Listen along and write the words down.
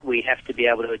we have to be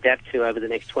able to adapt to over the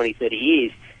next 20, 30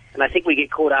 years. And I think we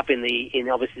get caught up in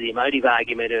obviously the emotive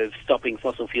argument of stopping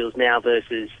fossil fuels now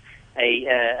versus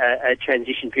a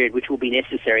transition period, which will be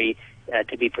necessary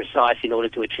to be precise in order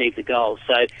to achieve the goal.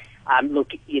 So,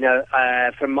 look,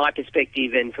 from my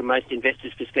perspective and from most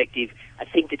investors' perspective, I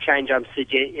think the change I'm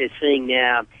seeing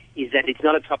now is that it's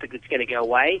not a topic that's going to go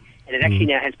away, and it actually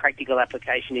now has practical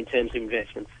application in terms of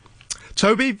investments.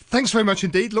 Toby, thanks very much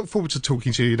indeed. Look forward to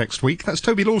talking to you next week. That's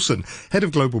Toby Lawson, Head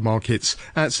of Global Markets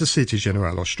at Societe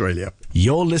Generale Australia.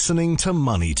 You're listening to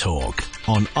Money Talk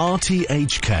on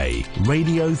RTHK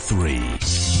Radio 3.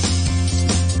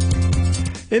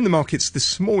 In the markets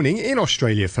this morning, in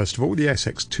Australia, first of all, the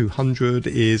ASX 200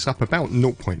 is up about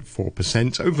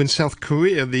 0.4%. Over in South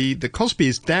Korea, the Kospi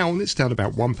is down. It's down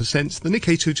about 1%. The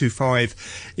Nikkei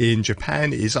 225 in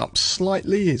Japan is up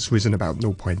slightly. It's risen about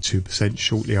 0.2%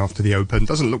 shortly after the open.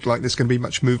 Doesn't look like there's going to be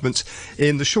much movement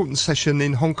in the shortened session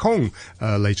in Hong Kong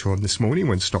later on this morning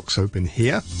when stocks open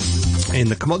here. In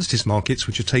the commodities markets,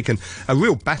 which have taken a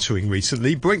real battering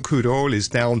recently, Brent crude oil is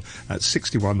down at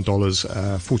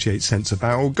 $61.48 a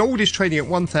barrel. Gold is trading at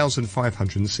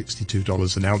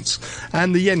 $1,562 an ounce,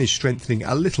 and the yen is strengthening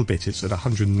a little bit. It's at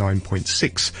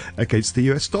 109.6 against the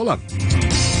US dollar.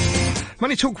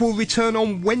 Money Talk will return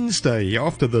on Wednesday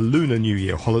after the Lunar New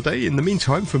Year holiday. In the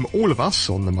meantime, from all of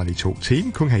us on the Money Talk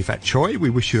team, Kung Hei Fat Choi,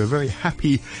 we wish you a very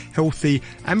happy, healthy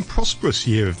and prosperous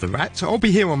year of the rat. I'll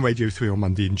be here on Radio 3 on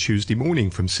Monday and Tuesday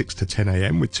morning from 6 to 10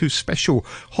 a.m. with two special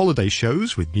holiday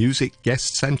shows with music,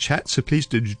 guests and chat, so please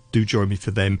do join me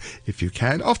for them if you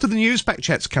can. After the news,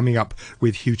 Backchat's coming up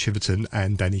with Hugh Chiverton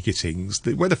and Danny Gittings.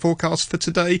 The weather forecast for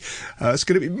today, it's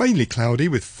going to be mainly cloudy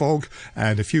with fog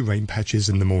and a few rain patches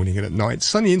in the morning and at night.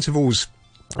 Sunny intervals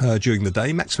during the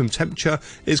day. Maximum temperature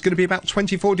is going to be about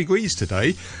 24 degrees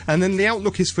today, and then the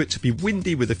outlook is for it to be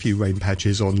windy with a few rain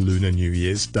patches on Lunar New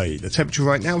Year's Day. The temperature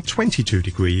right now 22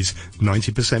 degrees,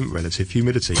 90% relative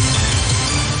humidity.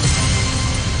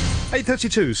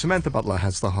 8:32, Samantha Butler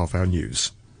has the half-hour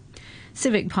news.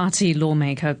 Civic Party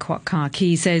lawmaker Kwok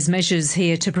Ka-ki says measures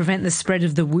here to prevent the spread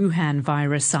of the Wuhan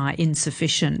virus are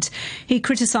insufficient. He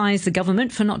criticised the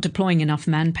government for not deploying enough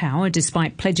manpower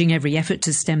despite pledging every effort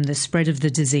to stem the spread of the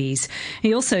disease.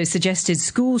 He also suggested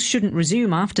schools shouldn't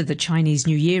resume after the Chinese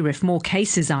New Year if more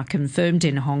cases are confirmed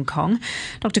in Hong Kong.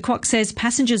 Dr Kwok says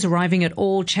passengers arriving at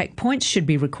all checkpoints should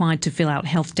be required to fill out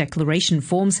health declaration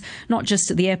forms, not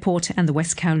just at the airport and the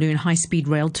West Kowloon high-speed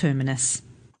rail terminus.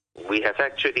 We have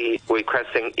actually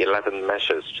requesting 11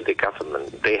 measures to the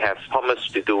government. They have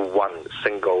promised to do one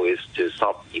single is to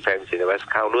stop events in the West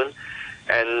Kowloon,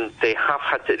 and they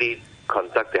half-heartedly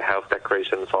conduct the health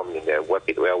declaration form in the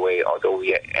rapid railway, although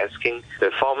we are asking the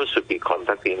form should be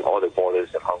conducted in all the borders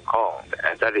of Hong Kong,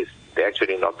 and they're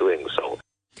actually not doing so.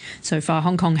 So far,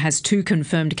 Hong Kong has 2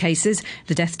 confirmed cases.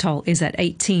 The death toll is at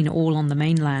 18, all on the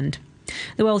mainland.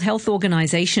 The World Health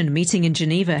Organization meeting in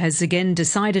Geneva has again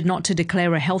decided not to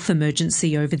declare a health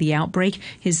emergency over the outbreak.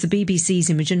 Here's the BBC's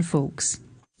Imogen Foulkes.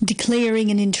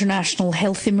 Declaring an international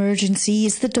health emergency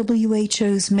is the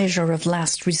WHO's measure of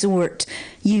last resort,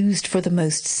 used for the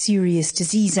most serious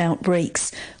disease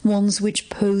outbreaks, ones which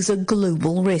pose a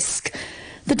global risk.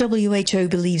 The WHO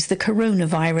believes the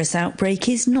coronavirus outbreak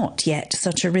is not yet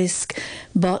such a risk,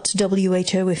 but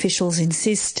WHO officials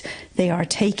insist they are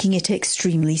taking it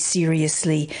extremely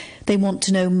seriously. They want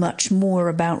to know much more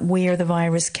about where the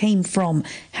virus came from,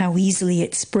 how easily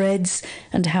it spreads,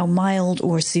 and how mild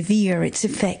or severe its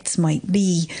effects might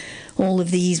be. All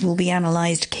of these will be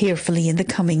analysed carefully in the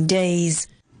coming days.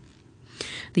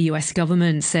 The US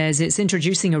government says it's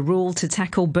introducing a rule to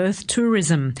tackle birth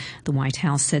tourism. The White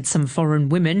House said some foreign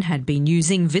women had been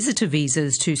using visitor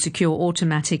visas to secure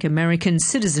automatic American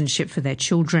citizenship for their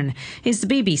children. Here's the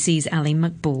BBC's Ali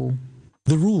Maqbool.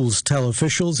 The rules tell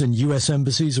officials in US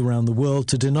embassies around the world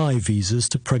to deny visas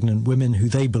to pregnant women who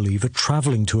they believe are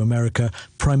travelling to America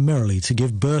primarily to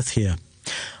give birth here.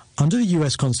 Under the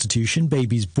US Constitution,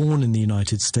 babies born in the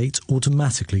United States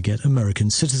automatically get American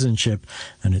citizenship,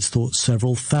 and it's thought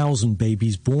several thousand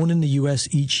babies born in the US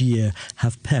each year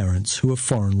have parents who are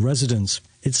foreign residents.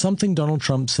 It's something Donald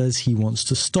Trump says he wants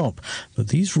to stop, but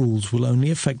these rules will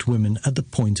only affect women at the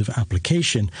point of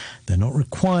application. They're not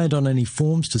required on any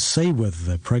forms to say whether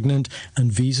they're pregnant,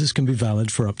 and visas can be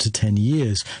valid for up to 10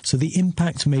 years, so the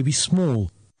impact may be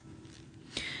small.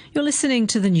 You're listening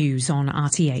to the news on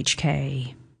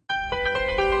RTHK.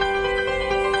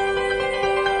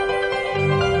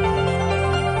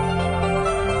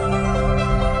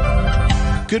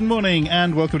 Good morning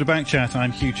and welcome to Backchat.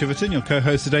 I'm Hugh Chiverton, your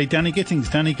co-host today, Danny Gittings.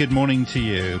 Danny, good morning to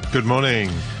you. Good morning.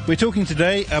 We're talking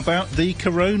today about the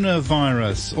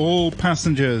coronavirus. All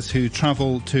passengers who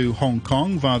travel to Hong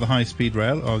Kong via the high-speed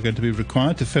rail are going to be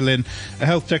required to fill in a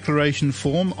health declaration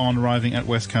form on arriving at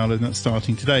West Kowloon. That's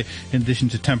starting today, in addition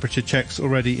to temperature checks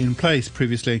already in place.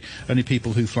 Previously, only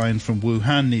people who fly in from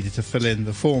Wuhan needed to fill in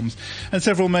the forms. And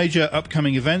several major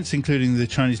upcoming events, including the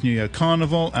Chinese New Year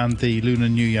Carnival and the Lunar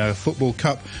New Year Football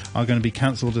Cup, are going to be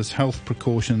cancelled as health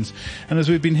precautions. And as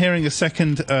we've been hearing, a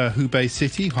second Hubei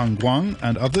city, Huangguang,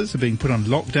 and others are being put on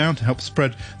lockdown to help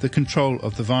spread the control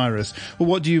of the virus. Well,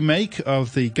 what do you make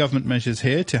of the government measures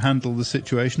here to handle the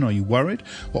situation? Are you worried?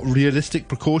 What realistic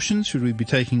precautions should we be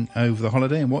taking over the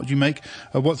holiday? And what do you make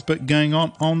of what's going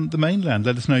on the mainland?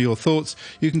 Let us know your thoughts.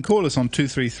 You can call us on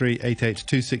 233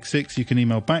 88266. You can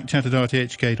email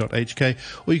backchat@rthk.hk,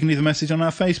 or you can leave a message on our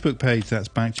Facebook page. That's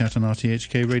Backchat on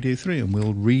RTHK Radio 3, and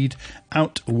we'll read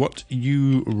out what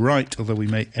you write, although we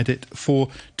may edit for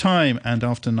time. And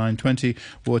after 9:20,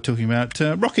 we're talking about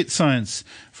rocket science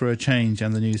for a change,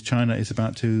 and the news China is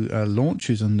about to launch,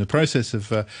 is in the process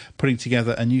of putting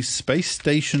together a new space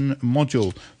station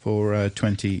module for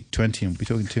 2020, and we'll be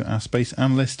talking to our space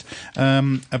analyst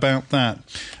about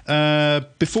that.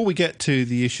 Before we get to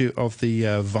the issue of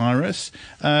the virus,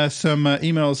 some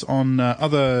emails on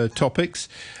other topics.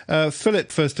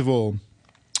 Philip, first of all.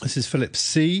 This is Philip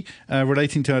C.,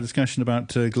 relating to our discussion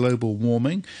about global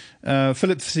warming.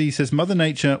 Philip C. says, Mother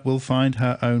Nature will find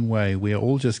her own way. We are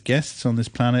all just guests on this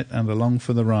planet and along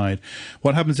for the ride.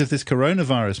 What happens if this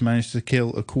coronavirus managed to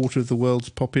kill a quarter of the world's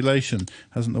population?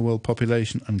 Hasn't the world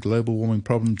population and global warming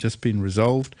problem just been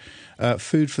resolved?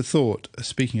 Food for thought.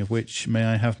 Speaking of which, may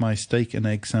I have my steak and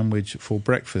egg sandwich for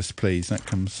breakfast, please? That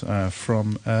comes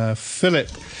from Philip.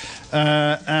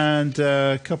 And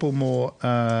a couple more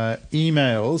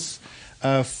emails.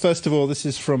 First of all, this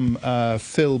is from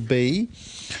Phil B.,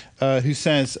 who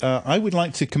says, I would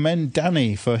like to commend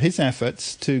Danny for his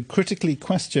efforts to critically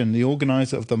question the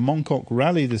organiser of the Mongkok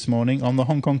rally this morning on the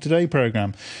Hong Kong Today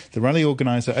programme. The rally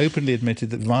organiser openly admitted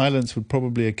that violence would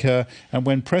probably occur, and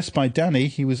when pressed by Danny,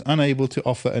 he was unable to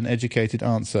offer an educated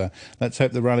answer. Let's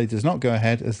hope the rally does not go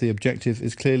ahead, as the objective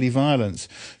is clearly violence.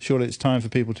 Surely it's time for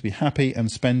people to be happy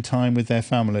and spend time with their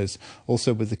families.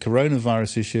 Also, with the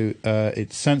coronavirus issue,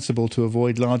 it's sensible to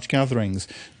avoid large gatherings.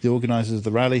 The organisers of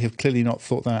the rally have clearly not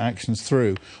thought their actions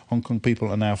through. Hong Kong people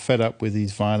are now fed up with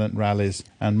these violent rallies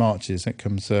and marches. That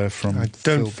comes from I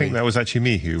don't think that was actually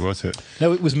me, Hugh, was it?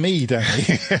 No, it was me,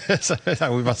 Danny.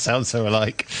 We must sound so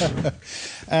alike.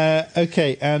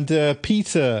 Okay, and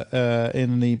Peter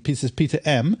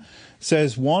M.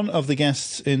 says one of the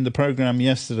guests in the programme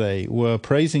yesterday were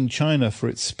praising China for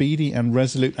its speedy and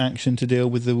resolute action to deal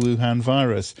with the Wuhan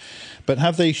virus. But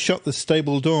have they shut the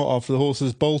stable door after the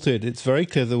horses bolted? It's very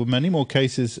clear there were many more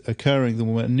cases occurring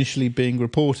than were initially being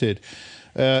reported.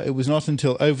 It was not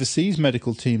until overseas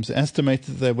medical teams estimated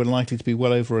that there were likely to be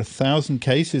well over 1,000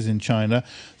 cases in China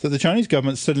that the Chinese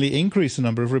government suddenly increased the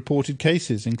number of reported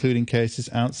cases, including cases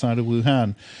outside of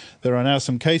Wuhan. There are now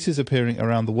some cases appearing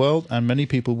around the world, and many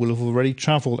people will have already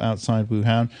travelled outside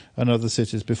Wuhan and other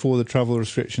cities before the travel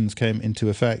restrictions came into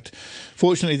effect.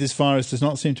 Fortunately, this virus does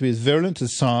not seem to be as virulent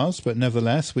as SARS, but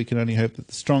nevertheless, we can only hope that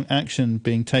the strong action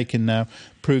being taken now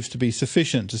proves to be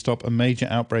sufficient to stop a major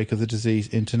outbreak of the disease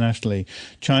internationally.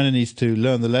 China needs to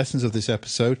learn the lessons of this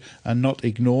episode and not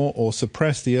ignore or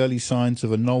suppress the early signs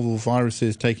of a novel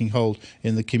viruses taking hold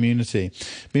in the community.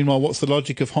 Meanwhile, what's the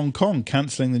logic of Hong Kong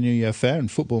cancelling the New Year fair and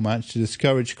football match to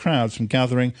discourage crowds from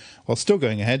gathering while still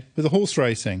going ahead with the horse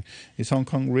racing? Is Hong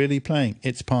Kong really playing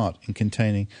its part in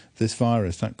containing this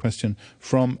virus? That question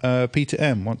from Peter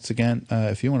M. Once again,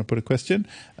 if you want to put a question,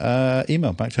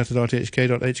 email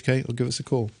backchat@rthk.hk or give us a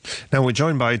call. Now, we're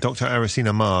joined by Dr.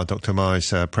 Aracina Ma. Dr. Ma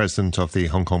is president of the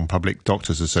Hong Kong Public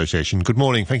Doctors Association. Good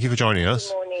morning. Thank you for joining us.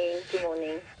 Good morning. Good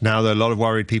morning. Now, there are a lot of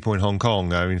worried people in Hong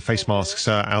Kong. I mean, face masks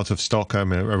are out of stock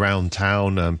around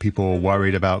town. People are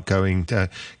worried about going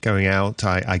out.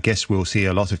 I guess we'll see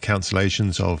a lot of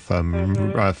cancellations of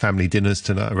family dinners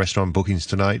tonight, restaurant bookings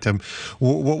tonight.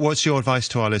 What's your advice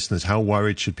to our listeners? How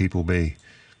worried should people be?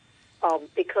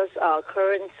 Because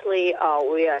currently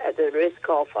we are at the risk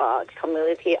of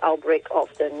community outbreak of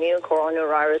the new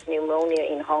coronavirus pneumonia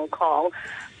in Hong Kong.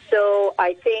 So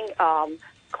I think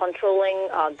controlling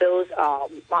those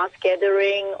mass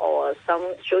gathering or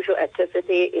some social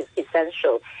activity is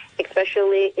essential,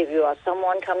 especially if you are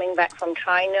someone coming back from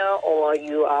China or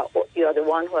you are the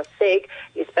one who are sick.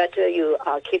 It's better you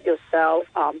keep yourself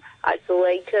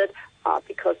isolated.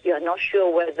 Because you are not sure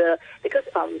whether, because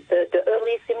the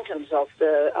early symptoms of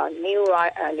the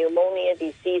pneumonia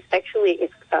disease actually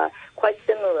is quite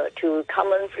similar to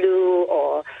common flu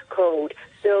or cold.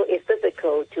 So it's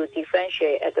difficult to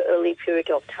differentiate at the early period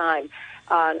of time.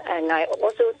 And I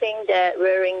also think that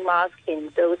wearing masks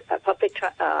in those public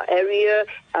area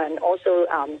and also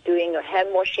doing a hand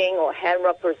washing or hand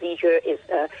rub procedure is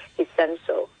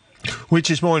essential. Which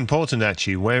is more important,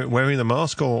 actually, wearing the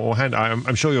mask or hand?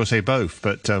 I'm sure you'll say both,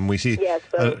 but we see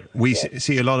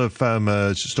see a lot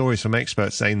of stories from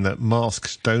experts saying that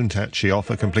masks don't actually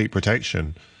offer complete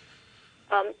protection.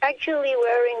 Actually,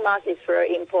 wearing masks is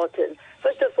very important.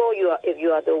 First of all, if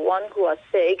you are the one who are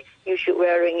sick, you should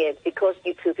wearing it because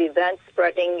you could prevent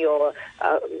spreading your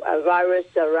virus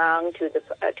around to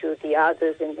the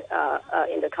others in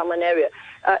the common area.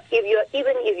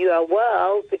 If you are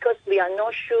well, because we are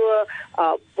not sure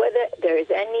whether there is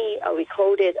any we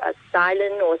call it a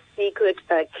silent or secret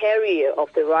carrier of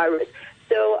the virus.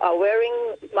 So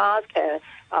wearing mask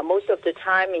most of the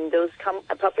time in those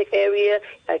public area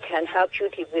can help you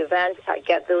to prevent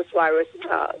get those virus.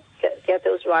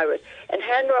 And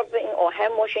hand rubbing or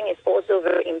hand washing is also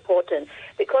very important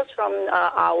because from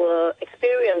our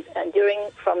experience and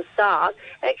from SARS,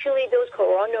 actually those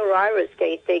coronavirus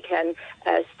they can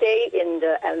stay in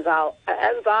the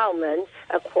environment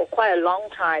for quite a long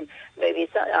time. Maybe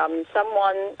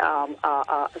someone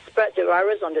spread the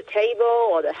virus on the table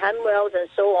or the handwells and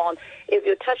so on. If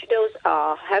you touch those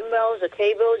handwells, the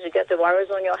tables, you get the virus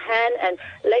on your hand, and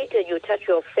later you touch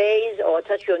your face or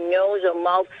touch your nose or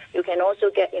mouth, you can also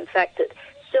get infected.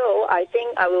 So I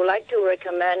think I would like to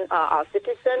recommend our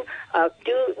citizens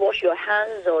do wash your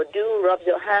hands or do rub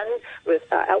your hands with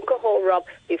alcohol rub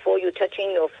before you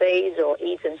touching your face or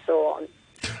eat and so on.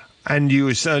 And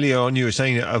earlier on you were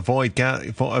saying avoid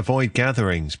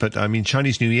gatherings, but I mean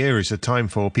Chinese New Year is a time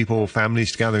for people,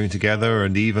 families gathering together,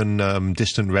 and even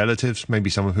distant relatives, maybe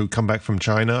someone who come back from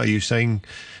China. Are you saying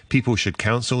people should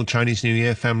cancel Chinese New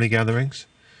Year family gatherings?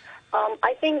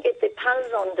 I think it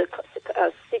depends on the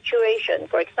situation.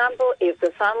 For example, if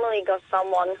the family got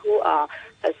someone who are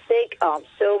sick,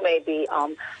 so maybe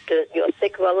your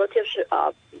sick relative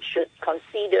should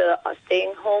consider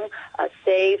staying home,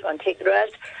 safe, and take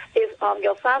rest. If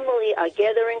your family are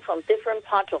gathering from different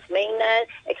parts of mainland,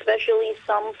 especially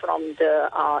some from the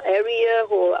area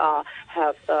who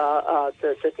have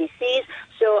the disease,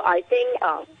 so I think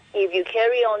if you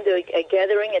carry on the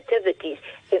gathering activities,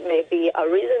 it may be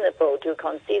reasonable to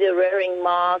consider wearing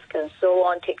masks and so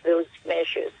on, take those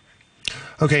measures.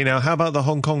 Okay, now how about the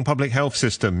Hong Kong public health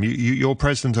system? You're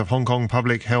president of Hong Kong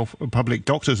Public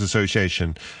Doctors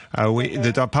Association.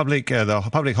 The public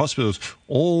hospitals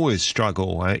always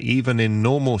struggle, even in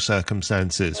normal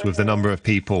circumstances, with the number of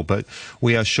people. But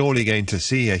we are surely going to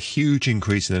see a huge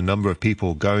increase in the number of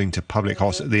people going to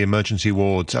the emergency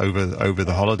wards over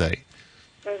the holiday.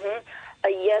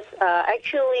 Yes,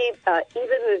 actually,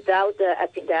 even without the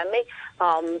epidemic,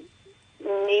 around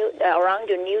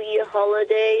the New Year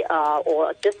holiday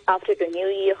or just after the New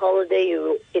Year holiday,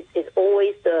 it is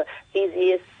always the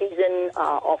busiest season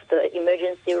of the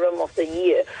emergency room of the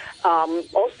year.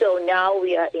 Also, now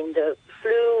we are in the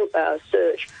flu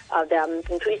surge. There are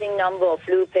increasing number of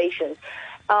flu patients.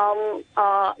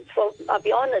 I'll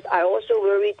be honest, I also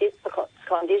worry this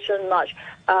condition much.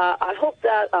 I hope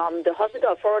that the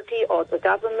hospital authority or the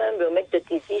government will make the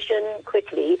decision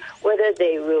quickly whether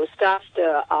they will start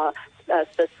the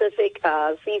specific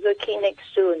fever clinic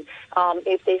soon.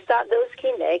 If they start those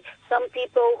clinics, some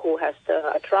people who has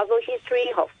the travel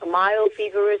history of mild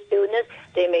feverish illness,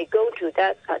 they may go to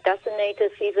that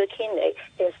designated fever clinic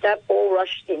instead all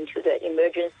rush into the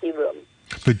emergency room.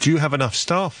 But do you have enough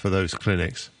staff for those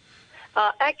clinics?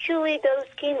 Actually, those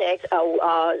clinics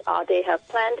they have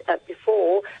planned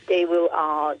before. They will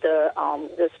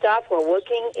the staff who are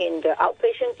working in the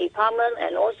outpatient department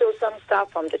and also some staff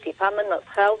from the Department of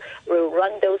Health will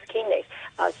run those clinics.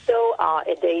 So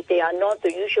they are not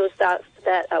the usual staff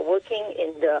that are working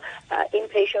in the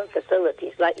inpatient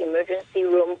facilities like emergency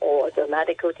room or the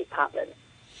medical department.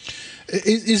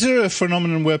 Is there a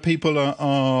phenomenon where people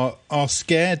are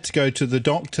scared to go to the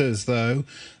doctors though?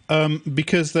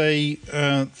 Because they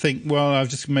think, well, I've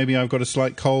got a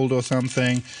slight cold or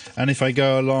something, and if I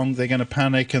go along, they're going to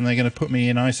panic and they're going to put me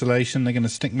in isolation. They're going to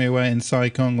stick me away in Sai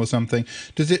Kung or something.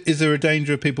 Is there a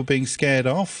danger of people being scared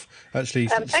off actually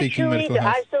seeking medical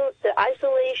help? The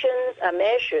isolation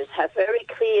measures have very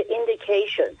clear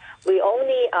indication. We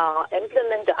only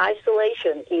implement the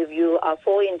isolation if you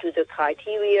fall into the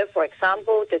criteria. For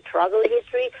example, the travel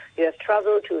history, you have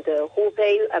traveled to the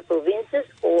Hubei provinces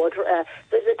or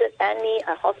visited any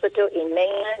hospital in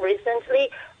mainland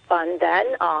recently, and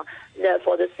then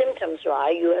for the symptoms,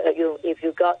 right? If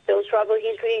you got those travel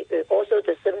history, also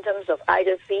the symptoms of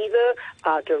either fever,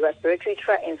 the respiratory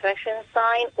tract infection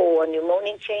sign, or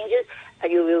pneumonic changes,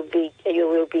 you will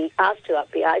be asked to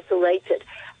be isolated.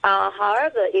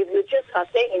 However, if you just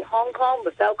stay in Hong Kong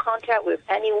without contact with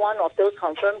any one of those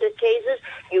confirmed cases,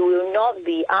 you will not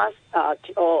be asked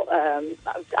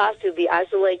to be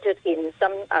isolated in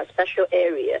some special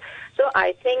area. So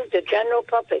I think the general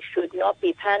public should not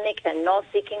be panicked and not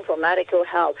seeking for medical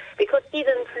help, because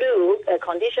even flu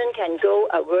condition can go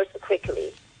worse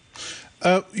quickly.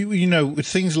 With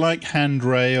things like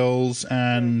handrails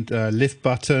and lift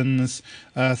buttons,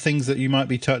 things that you might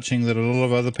be touching that a lot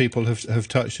of other people have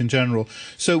touched in general.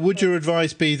 So would your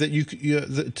advice be that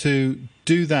to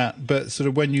do that, but sort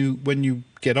of when you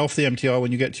get off the MTR,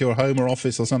 when you get to your home or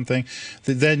office or something,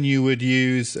 that then you would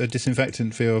use a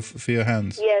disinfectant for your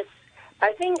hands? Yes.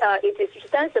 I think it is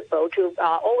sensible to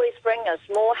always bring a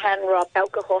small hand rub,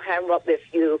 alcohol hand rub with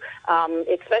you,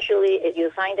 especially if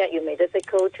you find that you may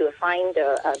difficult to find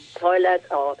a toilet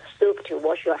or soup to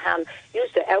wash your hand. Use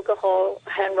the alcohol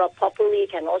hand rub properly,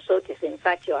 can also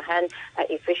disinfect your hand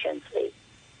efficiently.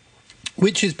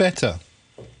 Which is better?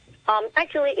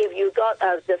 Actually, if you got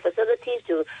the facilities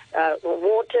to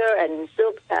water and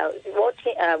soap,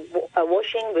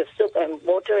 washing with soap and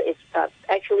water is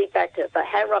actually better. But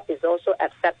hand rub is also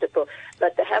acceptable.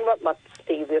 But the hand rub must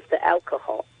be with the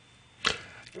alcohol.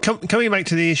 Coming back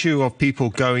to the issue of people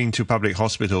going to public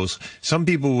hospitals, some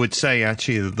people would say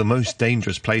actually that the most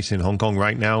dangerous place in Hong Kong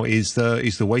right now is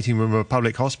the waiting room of a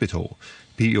public hospital.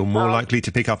 You're more likely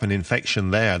to pick up an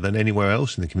infection there than anywhere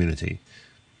else in the community.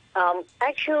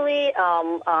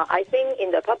 I think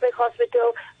in the public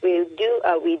hospital we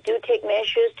do take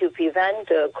measures to prevent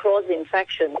the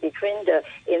cross-infection between the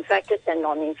infected and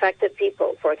non-infected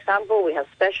people. For example, we have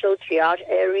special triage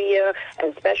area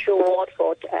and special ward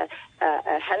for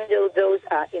handle those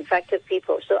infected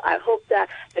people. So I hope that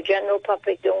the general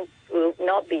public will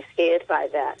not be scared by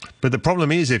that. But the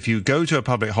problem is, if you go to a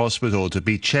public hospital to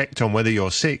be checked on whether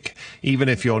you're sick, even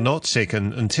if you're not sick,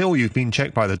 and until you've been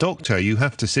checked by the doctor, you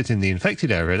have to sit in the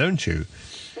infected area, don't you?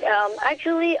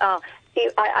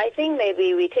 I think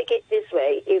maybe we take it this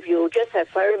way. If you just have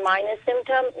very minor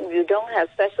symptoms, you don't have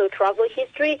special travel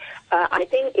history, I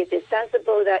think it is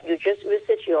sensible that you just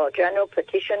visit your general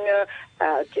practitioner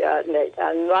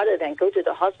rather than go to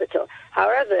the hospital.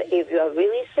 However, if you are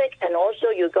really sick and also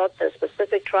you got the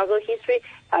specific travel history,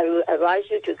 I will advise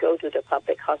you to go to the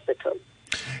public hospital.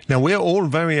 Now, we're all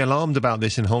very alarmed about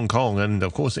this in Hong Kong and,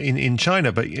 of course, in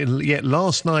China, but yet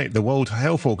last night the World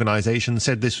Health Organization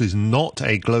said this was not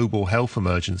a global health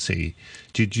emergency.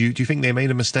 Do you think they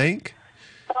made a mistake?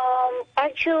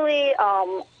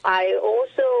 I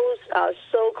also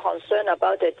so concerned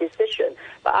about the decision,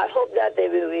 but I hope that they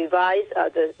will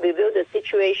review the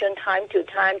situation time to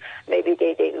time. Maybe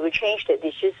they will change the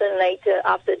decision later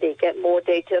after they get more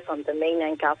data from the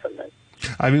mainland government.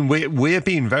 I mean, we're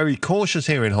being very cautious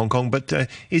here in Hong Kong, but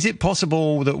is it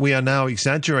possible that we are now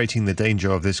exaggerating the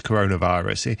danger of this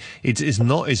coronavirus? It's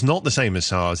not the same as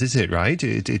SARS, is it, right?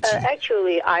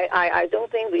 Actually, I don't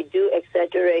think we do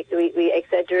exaggerate. We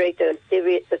exaggerate the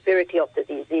severity of the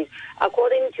disease.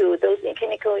 According to those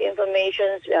clinical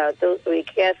information those we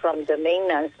get from the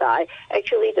mainland side,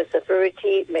 actually the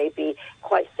severity may be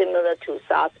quite similar to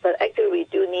SARS, but actually we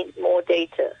do need more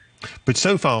data. But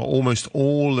so far, almost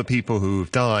all the people who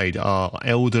have died are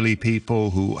elderly people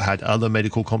who had other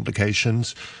medical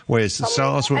complications, whereas the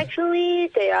SARS... Actually,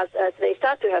 they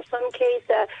start to have some cases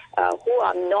who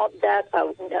are not that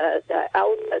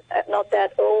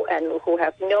old and who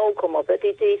have no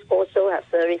comorbidities, also have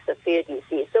very severe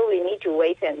disease. So we need to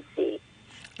wait and see.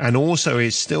 And also,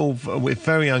 it's still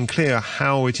very unclear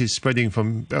how it is spreading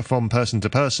from person to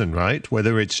person, right?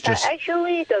 Whether it's just...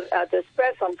 Actually, the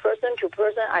spread from person to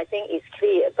person, I think, is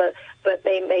clear. But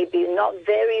they may be not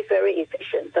very, very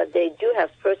efficient. But they do have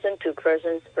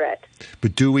person-to-person spread.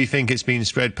 But do we think it's being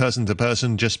spread person to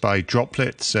person just by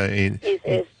droplets? At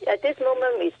this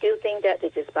moment, we still think that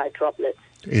it is by droplets.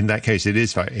 In that case, it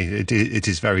is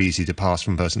very easy to pass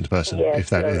from person to person, if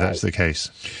that's the case.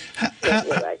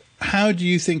 How do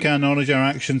you think our knowledge, our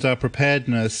actions, our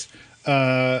preparedness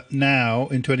now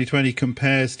in 2020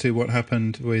 compares to what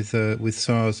happened with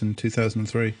SARS in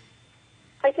 2003?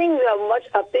 I think we are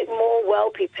a bit more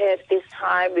well prepared this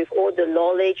time with all the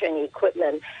knowledge and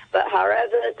equipment. But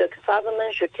however, the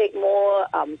government should take more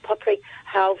public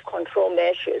health control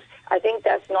measures. I think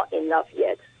that's not enough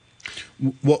yet.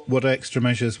 What extra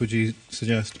measures would you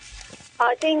suggest?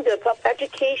 I think the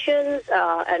education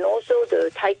and also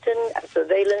the tightened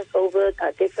surveillance over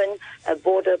different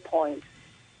border points.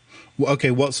 Well,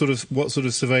 okay, what sort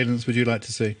of surveillance would you like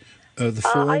to see? The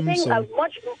forms? I think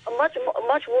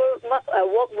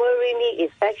what worries me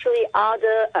is actually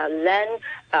other land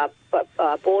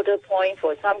border points.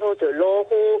 For example, the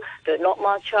Lohu, the Nok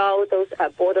Ma Chau, those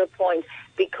border points.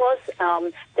 Because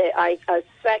I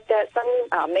expect that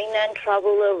some mainland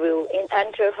traveler will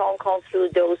enter Hong Kong through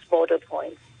those border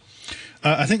points.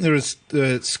 I think there is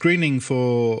screening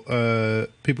for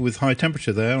people with high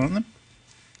temperature there, aren't there?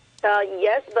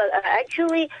 Yes, but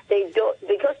actually they don't,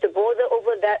 because the border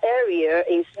over that area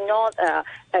is not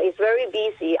is very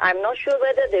busy. I'm not sure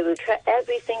whether they will track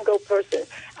every single person.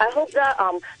 I hope that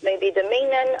maybe the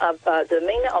mainland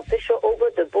official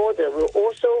over the border will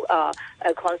also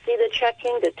consider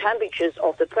checking the temperatures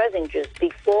of the passengers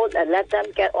before they let them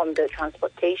get on the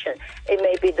transportation. It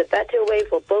may be the better way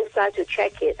for both sides to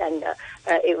check it, and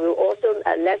it will also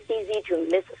less easy to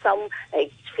miss some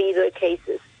fever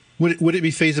cases. Would it be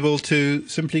feasible to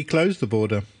simply close the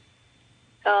border?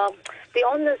 Be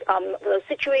honest, the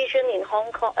situation in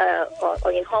Hong Kong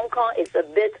is a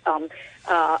bit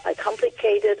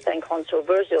complicated and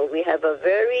controversial. We have a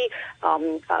very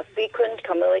frequent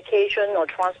communication or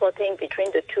transporting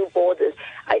between the two borders.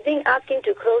 I think asking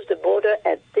to close the border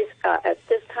at this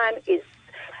time is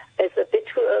a bit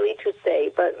too early to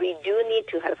say, but we do need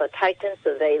to have a tightened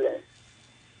surveillance.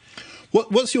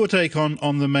 What's your take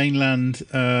on the mainland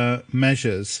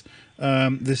measures?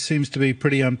 This seems to be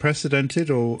pretty unprecedented,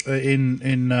 or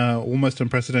in almost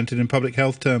unprecedented in public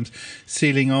health terms,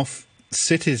 sealing off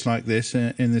cities like this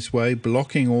in this way,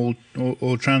 blocking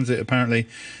all transit apparently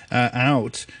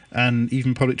out, and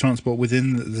even public transport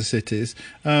within the cities.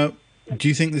 Do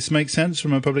you think this makes sense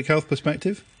from a public health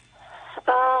perspective?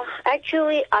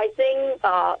 Actually, I think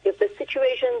if the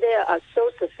situation there are so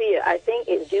severe, I think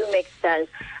it do make sense.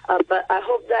 But I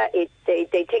hope that they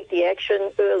take the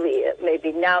action earlier.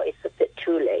 Maybe now it's a bit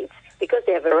too late, because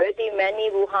there have already many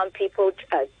Wuhan people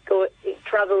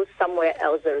travel somewhere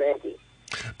else already.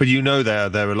 But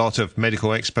there are a lot of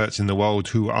medical experts in the world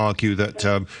who argue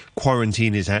that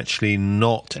quarantine is actually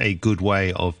not a good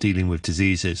way of dealing with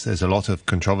diseases. There's a lot of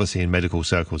controversy in medical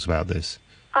circles about this.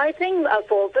 I think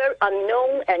for very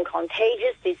unknown and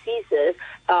contagious diseases,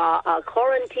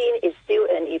 quarantine is still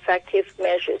an effective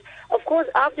measure. Of course,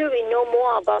 after we know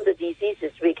more about the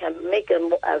diseases, we can make a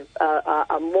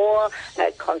more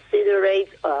considerate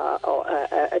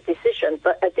decision.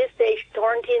 But at this stage,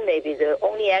 quarantine may be the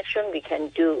only action we can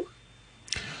do.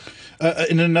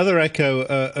 In another echo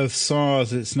of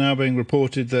SARS, it's now being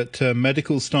reported that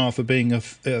medical staff are being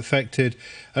affected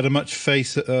at a much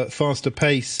faster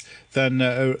pace than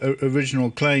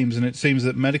original claims, and it seems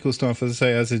that medical staff, as I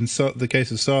say, as in the case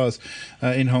of SARS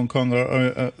in Hong Kong,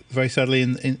 are very sadly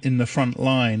in the front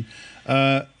line.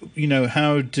 How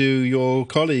do your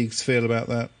colleagues feel about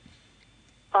that?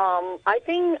 I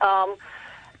think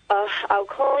our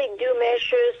colleagues do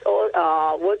measures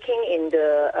or working in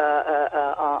the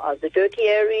dirty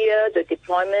area, the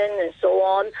deployment, and so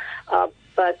on.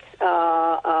 But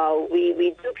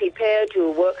we do prepare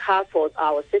to work hard for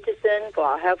our citizens, for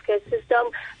our healthcare system.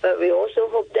 But we also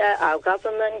hope that our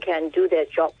government can do their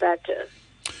job better.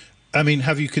 I mean,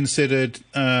 have you considered,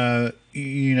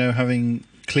 having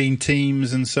clean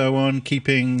teams and so on,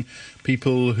 keeping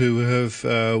people who have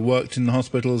worked in the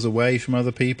hospitals away from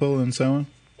other people and so on?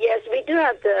 Yes, we do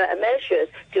have the measures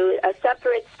to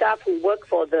separate staff who work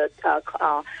for the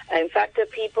infected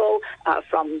people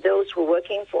from those who are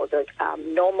working for the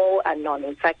normal and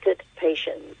non-infected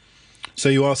patients. So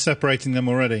you are separating them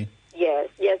already? Yes.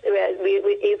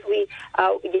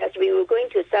 We were going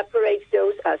to separate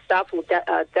those staff who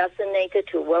are designated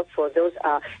to work for those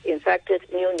infected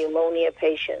new pneumonia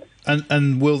patients.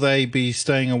 And will they be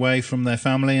staying away from their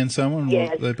family and so on?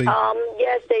 Yes.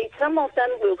 Yes. Some of them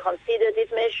will consider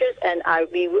these measures, and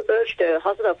we will urge the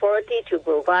hospital authority to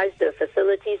provide the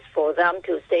facilities for them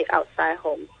to stay outside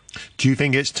home. Do you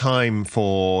think it's time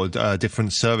for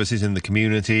different services in the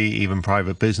community, even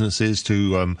private businesses,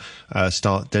 to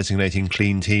start designating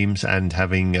clean teams and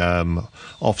having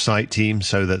off-site teams,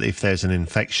 so that if there's an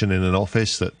infection in an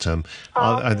office, that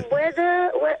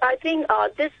I think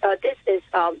this is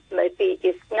maybe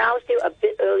it's now still a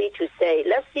bit early to say.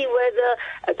 Let's see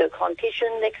whether the condition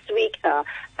next week,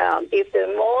 if there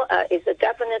more is a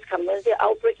definite community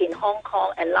outbreak in Hong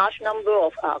Kong and large number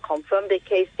of confirmed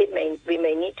cases, we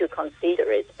may need to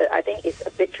consider it. But I think it's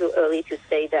a bit too early to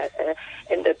say that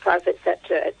in the private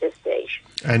sector at this stage.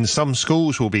 And some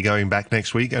schools will be going back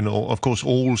next week, and of course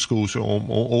all schools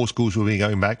will be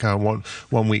going back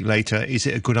one week later. Is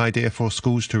it a good idea for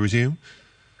schools to resume?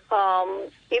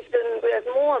 If we have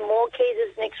more and more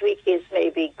cases next week, it's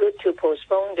maybe good to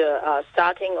postpone the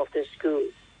starting of the school.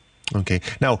 Okay.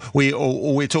 Now,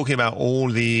 we're talking about all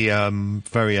the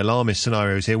very alarmist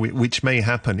scenarios here, which may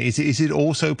happen. Is it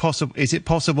also possible? Is it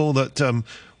possible that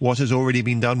what has already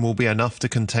been done will be enough to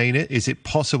contain it? Is it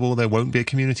possible there won't be a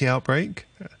community outbreak?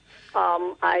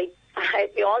 I'll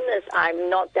be honest, I'm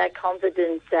not that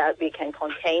confident that we can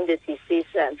contain the disease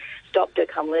and stop the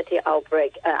community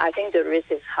outbreak. I think the risk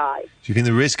is high. So you think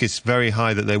the risk is very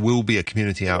high that there will be a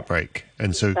community outbreak?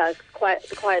 And so that's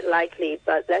quite likely,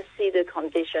 but let's see the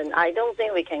condition. I don't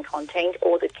think we can contain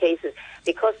all the cases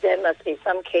because there must be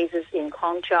some cases in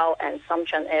Guangzhou and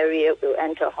Shenzhen area will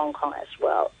enter Hong Kong as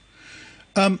well.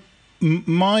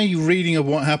 My reading of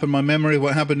what happened, my memory of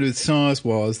what happened with SARS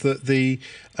was that the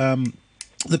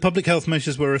public health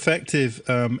measures were effective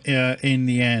in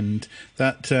the end.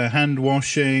 That hand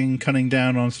washing, cutting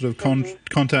down on sort of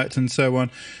contact and so on,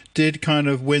 did kind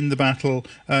of win the battle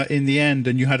in the end.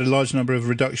 And you had a large number of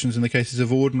reductions in the cases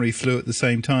of ordinary flu at the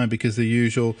same time because the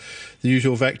usual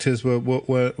vectors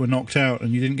were knocked out,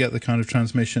 and you didn't get the kind of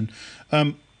transmission.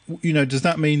 Does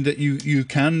that mean that you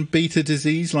can beat a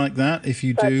disease like that if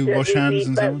you do wash hands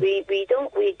and so on?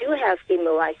 We do have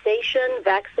immunization,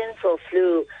 vaccine for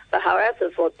flu, but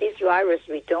however, for this virus,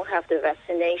 we don't have the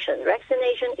vaccination.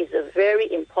 Vaccination is a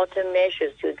very important measure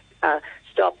to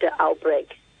stop the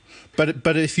outbreak.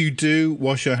 But if you do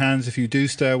wash your hands, if you do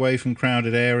stay away from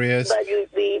crowded areas... But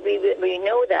we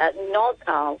know that not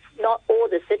all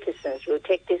the citizens will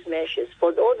take these measures.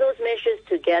 For all those measures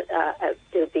to get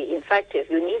to be effective,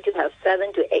 you need to have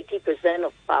 7 to 80%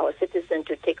 of our citizens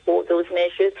to take all those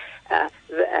measures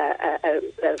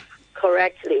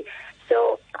correctly.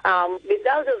 So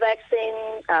without the vaccine,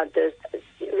 the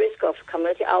risk of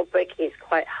community outbreak is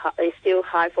still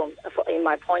high from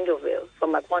my point of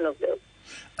view.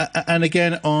 And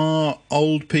again, are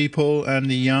old people and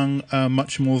the young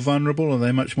much more vulnerable? Are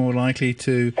they much more likely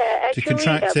to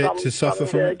contract it, to suffer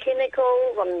from it?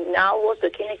 From now, what's the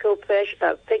clinical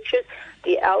pictures?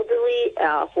 The elderly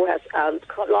who has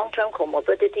long-term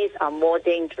comorbidities are more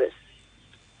dangerous.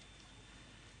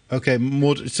 Okay,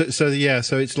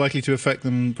 so it's likely to affect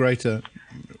them greater.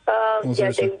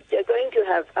 They're going to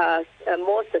have a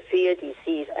more severe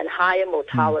disease and higher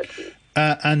mortality.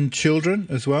 And children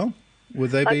as well?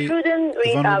 Would they be children?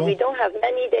 We don't have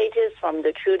many data from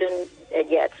the children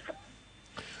yet.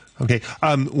 Okay.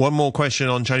 One more question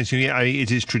on Chinese New Year. It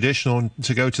is traditional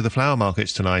to go to the flower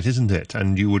markets tonight, isn't it?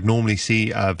 And you would normally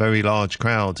see very large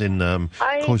crowds in...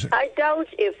 I doubt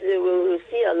if we will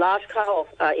see a large crowd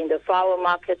in the flower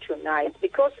market tonight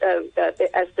because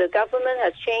as the government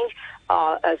has changed,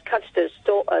 has cut the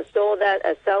store that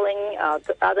are selling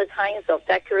other kinds of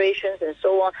decorations and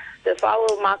so on, the flower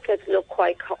markets look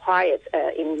quite quiet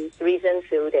in recent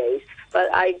few days. But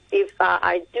I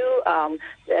do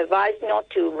advise not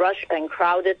to rush and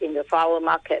crowd it in the flower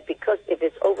market because if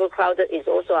it's overcrowded, it's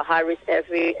also a high-risk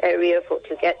area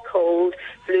to get cold,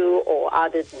 flu, or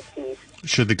other disease.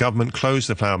 Should the government close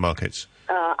the flower markets?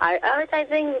 I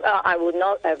think I would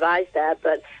not advise that,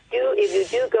 but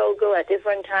if you do go at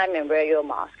different time and wear your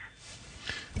mask.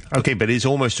 Okay, but it's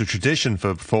almost a tradition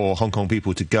for Hong Kong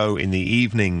people to go in the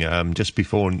evening just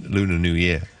before Lunar New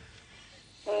Year.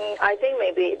 I think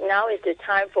maybe now is the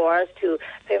time for us to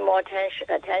pay more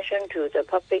attention to the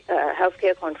public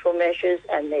healthcare control measures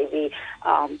and maybe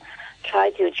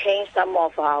try to change some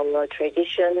of our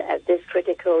tradition at this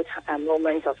critical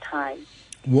moment of time.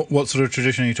 What sort of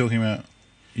tradition are you talking about?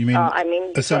 You mean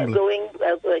assembly? Going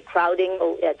crowding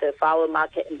at the flower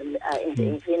market in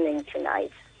the evening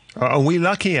tonight. Are we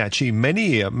lucky, actually?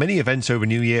 Many events over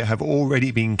New Year have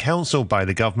already been cancelled by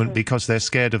the government because they're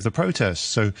scared of the protests.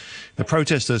 So the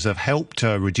protesters have helped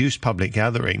reduce public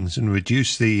gatherings and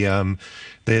reduce the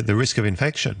risk of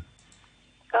infection.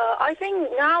 I think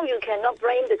now you cannot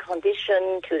blame the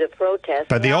condition to the protest.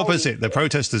 But the opposite, the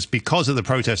protesters, because of the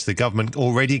protests, the government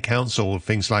already cancelled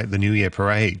things like the New Year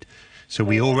parade. So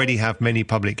we already have many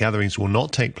public gatherings will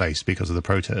not take place because of the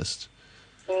protests.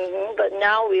 But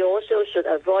now we also should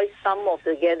avoid some of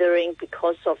the gathering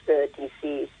because of the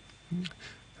disease.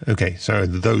 Okay, so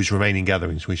those remaining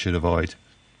gatherings we should avoid.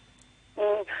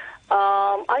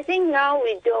 I think now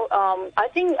we don't. I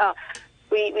think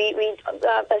we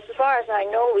as far as I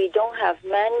know, we don't have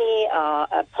many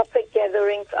public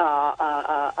gathering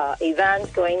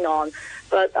events going on.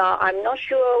 But I'm not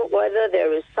sure whether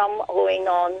there is some going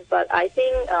on. But I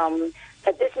think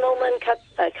at this moment,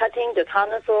 cutting the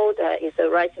carnival is the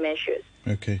right measure.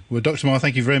 Okay. Well, Dr. Ma,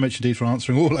 thank you very much indeed for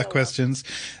answering all our questions.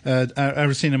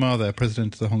 Aracina Ma there,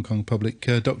 President of the Hong Kong Public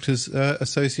Doctors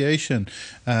Association.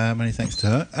 Many thanks to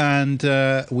her. And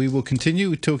we will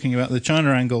continue talking about the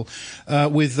China angle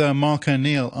with Mark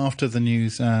O'Neill after the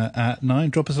news at 9.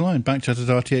 Drop us a line,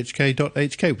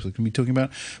 backchat@rthk.hk. We're going to be talking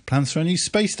about plans for a new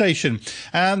space station.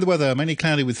 And the weather, mainly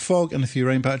cloudy with fog and a few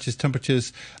rain patches.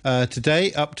 Temperatures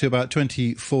today up to about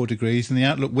 24 degrees. And the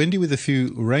outlook windy with a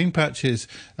few rain patches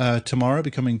tomorrow,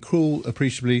 becoming cool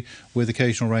appreciably with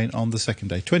occasional rain on the second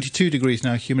day. 22 degrees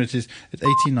now, humidities at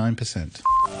 89%.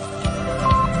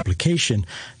 Application.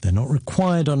 They're not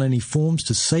required on any forms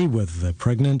to say whether they're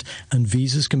pregnant, and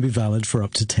visas can be valid for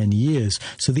up to 10 years,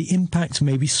 so the impact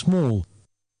may be small.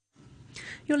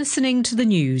 You're listening to the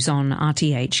news on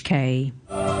RTHK.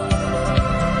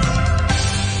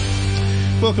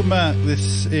 Welcome back.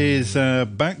 This is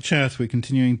Backchat. We're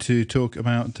continuing to talk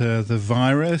about the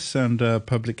virus and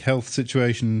public health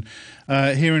situation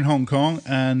here in Hong Kong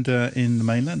and in the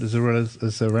mainland as well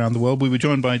as around the world. We were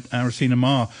joined by Aracina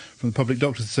Ma from the Public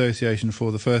Doctors Association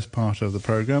for the first part of the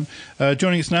programme.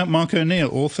 Joining us now, Mark O'Neill,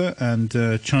 author and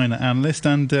China analyst.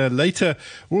 And later,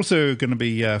 we're also going to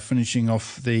be finishing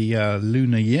off the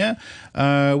lunar year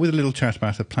with a little chat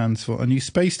about plans for a new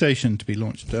space station to be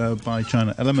launched by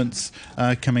China Elements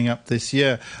coming up this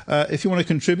year. If you want to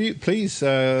contribute, please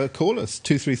call us,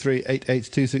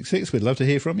 233-88266. We'd love to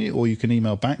hear from you. Or you can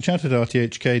email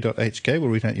backchat@rthk.hk. We'll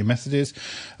read out your messages.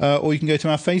 Or you can go to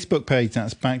our Facebook page.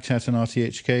 That's Backchat and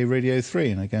RTHK Radio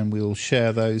 3. And again, we'll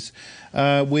share those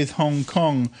with Hong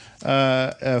Kong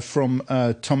from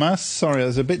Thomas. Sorry, it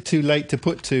was a bit too late to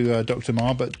put to Dr.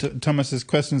 Ma, but Thomas's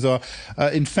questions are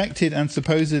infected and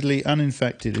supposedly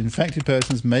uninfected. Infected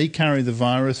persons may carry the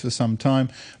virus for some time,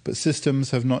 but symptoms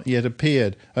have not yet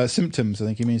appeared. Symptoms, I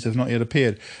think he means, have not yet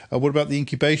appeared. What about the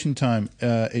incubation time?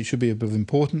 It should be of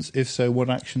importance. If so, what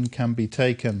action can be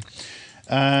taken?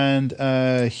 And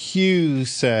Hugh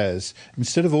says,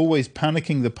 instead of always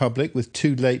panicking the public with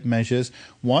too late measures,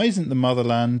 why isn't the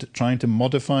motherland trying to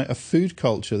modify a food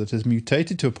culture that has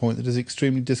mutated to a point that is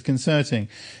extremely disconcerting?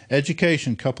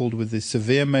 Education coupled with the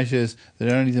severe measures that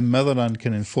only the motherland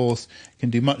can enforce can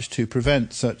do much to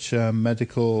prevent such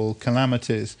medical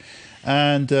calamities.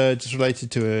 And just related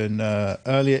to an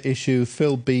earlier issue,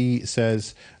 Phil B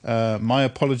says, my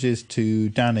apologies to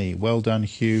Danny. Well done,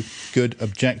 Hugh. Good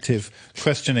objective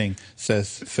questioning,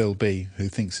 says Phil B, who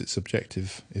thinks it's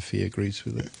subjective if he agrees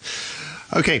with it.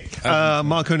 Okay,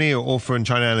 Mark O'Neill, author and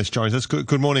China analyst, joins us.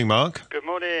 Good morning, Mark. Good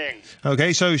morning.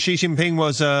 Okay, so Xi Jinping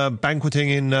was banqueting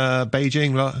in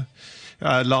Beijing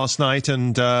last night,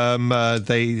 and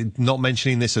they not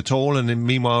mentioning this at all. And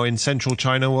meanwhile, in central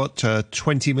China,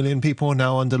 20 million people are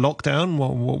now under lockdown.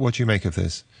 What do you make of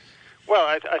this? Well,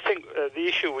 I think the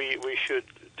issue we should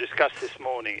discuss this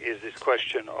morning is this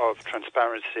question of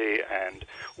transparency and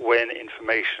when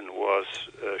information was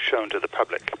shown to the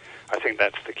public. I think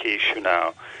that's the key issue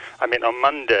now. I mean, on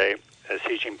Monday,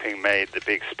 Xi Jinping made the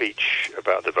big speech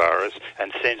about the virus,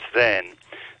 and since then,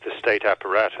 the state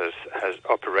apparatus has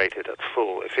operated at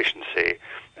full efficiency,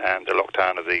 and the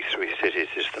lockdown of these three cities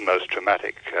is the most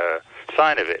dramatic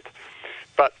sign of it.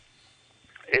 But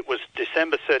it was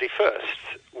December 31st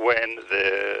when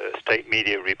the state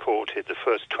media reported the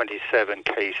first 27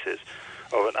 cases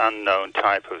of an unknown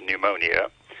type of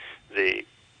pneumonia.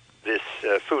 This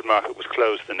food market was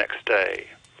closed the next day,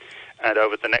 and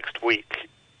over the next week,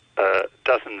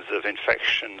 dozens of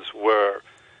infections were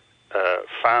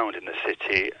found in the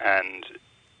city, and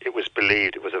it was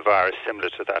believed it was a virus similar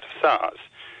to that of SARS.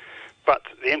 But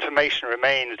the information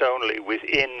remained only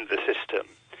within the system.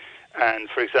 And,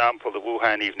 for example, the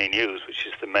Wuhan Evening News, which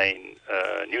is the main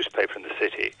newspaper in the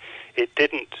city, it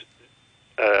didn't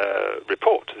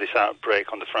report this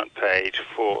outbreak on the front page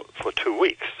for 2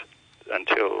 weeks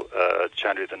until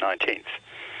January the 19th.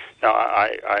 Now,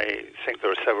 I think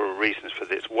there are several reasons for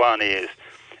this. One is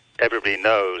everybody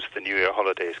knows the New Year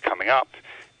holiday is coming up.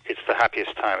 It's the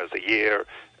happiest time of the year.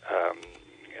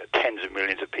 Tens of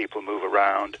millions of people move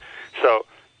around. So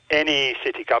any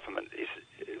city government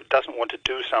doesn't want to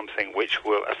do something which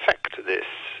will affect this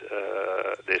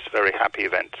very happy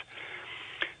event.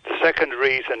 The second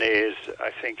reason is,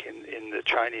 I think, in the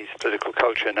Chinese political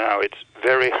culture now, it's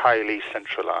very highly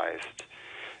centralized.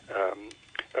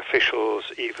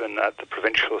 Officials, even at the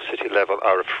provincial city level,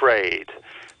 are afraid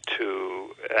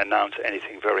to announce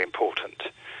anything very important.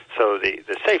 So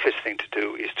the safest thing to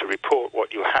do is to report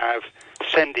what you have,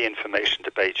 send the information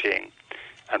to Beijing,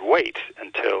 and wait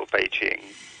until Beijing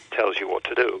tells you what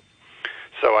to do.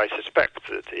 So I suspect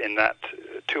that in that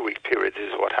 2-week period,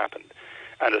 this is what happened.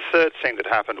 And the third thing that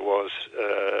happened was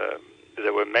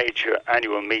there were major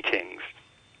annual meetings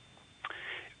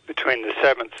between the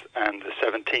 7th and the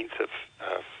 17th of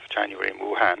January in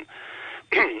Wuhan.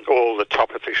 All the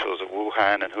top officials of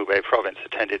Wuhan and Hubei province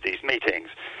attended these meetings.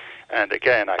 And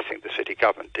again, I think the city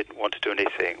government didn't want to do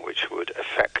anything which would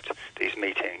affect these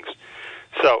meetings.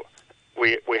 So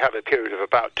we have a period of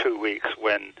about 2 weeks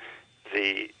when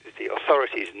the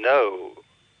authorities know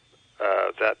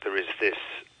that there is this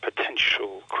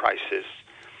potential crisis,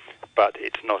 but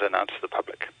it's not announced to the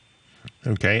public.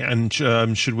 Okay, and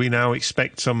should we now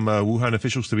expect some Wuhan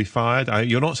officials to be fired?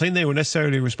 You're not saying they were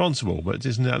necessarily responsible, but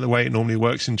isn't that the way it normally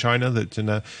works in China,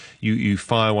 that you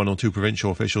fire one or two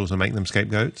provincial officials and make them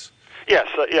scapegoats? Yes,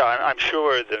 I'm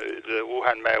sure the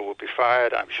Wuhan mayor will be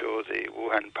fired. I'm sure the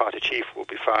Wuhan party chief will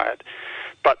be fired.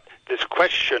 But this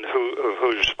question of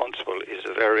who's responsible is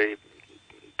a very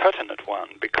pertinent one,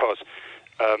 because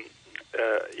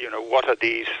what are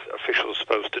these officials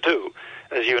supposed to do?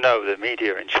 As you know, the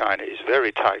media in China is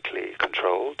very tightly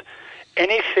controlled.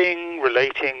 Anything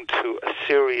relating to a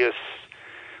serious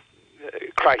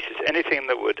crisis, anything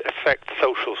that would affect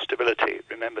social stability,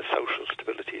 remember, social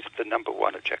stability is the number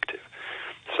one objective.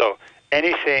 So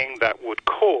anything that would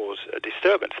cause a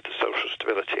disturbance to social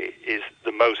stability is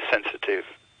the most sensitive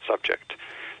subject.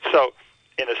 So,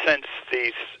 in a sense,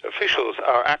 these officials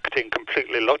are acting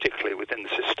completely logically within the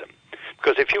system.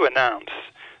 Because if you announce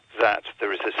that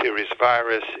there is a serious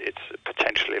virus, it's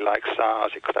potentially like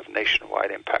SARS, it could have nationwide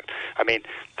impact, I mean,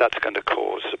 that's going to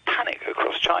cause a panic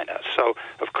across China. So,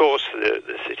 of course,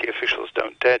 the city officials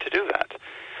don't dare to do that.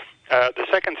 The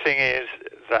second thing is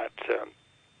that,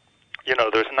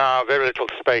 there's now very little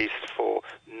space for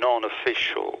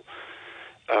non-official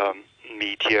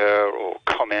media or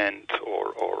comment or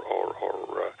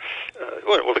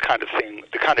the kind of thing,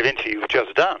 the kind of interview you've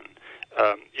just done.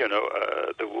 The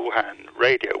Wuhan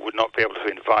radio would not be able to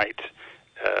invite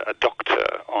a doctor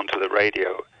onto the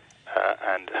radio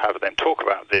and have them talk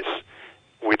about this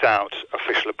without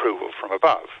official approval from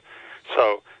above.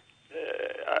 So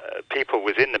people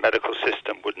within the medical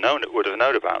system would have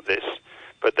known about this,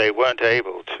 but they weren't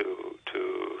able to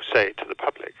say it to the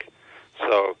public.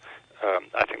 So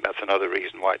I think that's another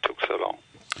reason why it took so long.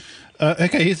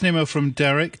 Okay, here's an email from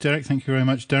Derek. Derek, thank you very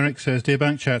much. Derek says, Dear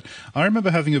Backchat, I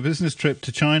remember having a business trip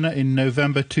to China in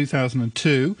November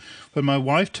 2002 when my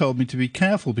wife told me to be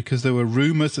careful because there were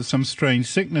rumours of some strange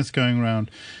sickness going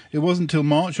around. It wasn't until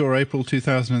March or April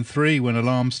 2003 when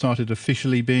alarms started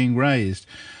officially being raised.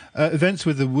 Events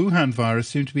with the Wuhan virus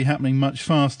seem to be happening much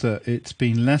faster. It's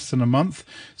been less than a month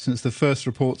since the first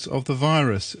reports of the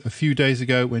virus. A few days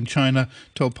ago when China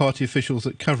told party officials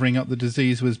that covering up the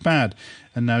disease was bad,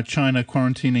 and now China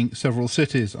quarantining several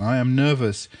cities. I am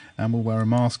nervous and will wear a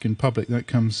mask in public. That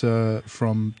comes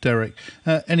from Derek.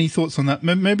 Any thoughts on that?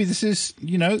 Maybe this is,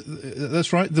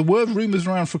 that's right. There were rumours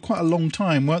around for quite a long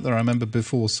time, weren't there? I remember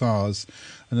before SARS.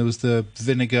 And there was the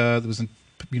vinegar, there was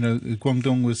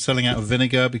Guangdong was selling out of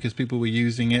vinegar because people were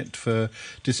using it for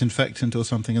disinfectant or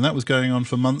something, and that was going on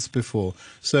for months before.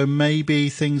 So maybe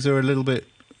things are a little bit,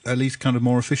 at least kind of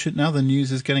more efficient now. The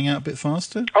news is getting out a bit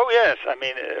faster? Oh, yes. I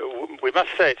mean, we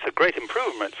must say it's a great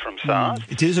improvement from SARS.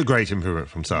 It is a great improvement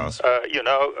from SARS.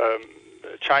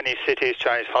 Chinese cities,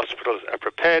 Chinese hospitals are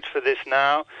prepared for this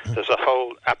now. There's a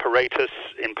whole apparatus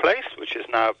in place which has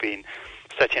now been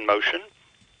set in motion.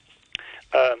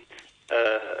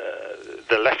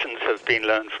 The lessons have been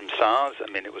learned from SARS.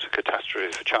 I mean, it was a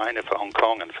catastrophe for China, for Hong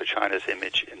Kong, and for China's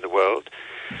image in the world.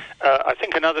 I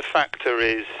think another factor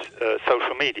is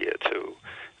social media, too.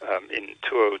 In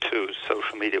 2002,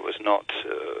 social media was not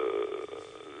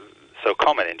so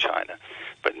common in China.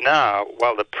 But now,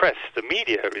 while the press, the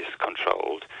media is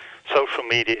controlled, social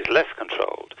media is less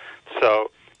controlled.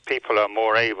 So people are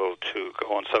more able to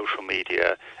go on social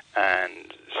media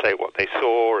and say what they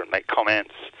saw and make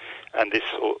comments. And this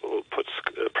puts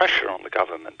pressure on the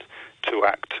government to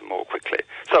act more quickly.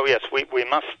 So, yes, we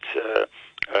must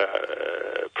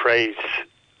praise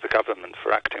the government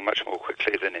for acting much more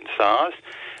quickly than in SARS.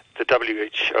 The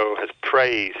WHO has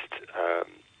praised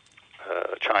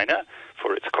China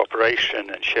for its cooperation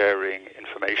and sharing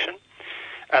information.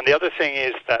 And the other thing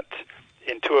is that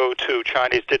in 2002,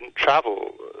 Chinese didn't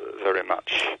travel very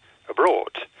much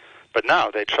abroad. But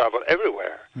now they travel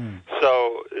everywhere.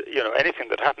 So, anything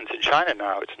that happens in China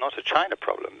now, it's not a China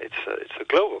problem. It's a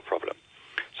global problem.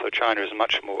 So China is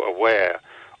much more aware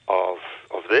of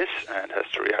this and has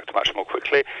to react much more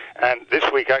quickly. And this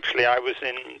week, actually, I was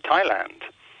in Thailand.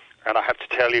 And I have to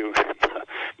tell you,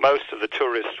 most of the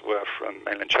tourists were from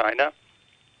mainland China.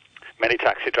 Many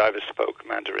taxi drivers spoke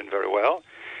Mandarin very well.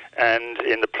 And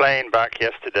in the plane back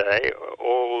yesterday,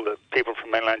 all the people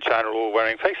from mainland China are all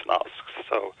wearing face masks.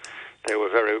 So they were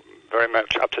very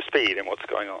much up to speed in what's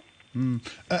going on.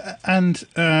 I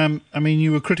mean,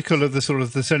 you were critical of the sort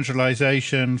of the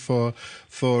centralisation for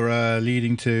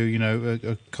leading to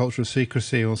a culture of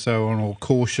secrecy or so on, or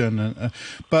caution.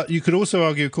 But you could also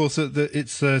argue, of course, that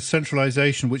it's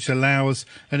centralisation which allows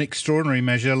an extraordinary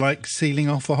measure like sealing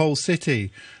off a whole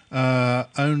city.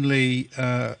 Only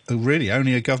a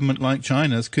government like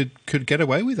China's could get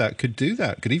away with that, could do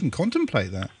that, could even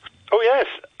contemplate that. Oh yes,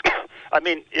 I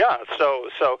mean, yeah. So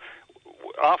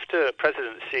after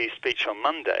President Xi's speech on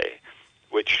Monday,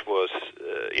 which was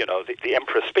the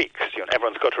emperor speaks,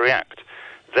 everyone's got to react.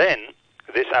 Then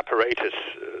this apparatus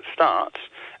starts,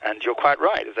 and you're quite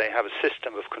right. They have a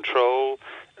system of control,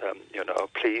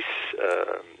 police,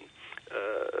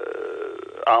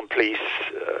 armed police,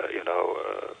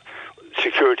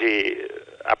 security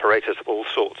apparatus of all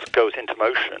sorts goes into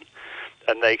motion,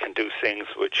 and they can do things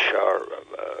which are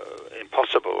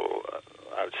impossible.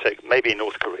 I would say maybe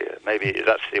North Korea, maybe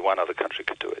that's the one other country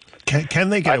could do it. Can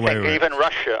they get away with it? Even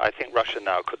Russia, I think Russia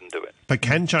now couldn't do it. But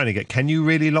can China can you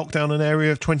really lock down an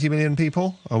area of 20 million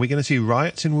people? Are we going to see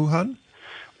riots in Wuhan?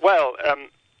 Well,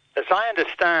 as I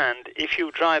understand, if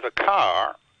you drive a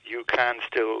car, you can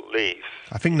still leave.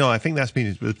 I think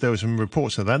there were some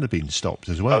reports that had been stopped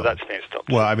as well. Oh, that's been stopped.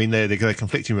 Well, I mean, they're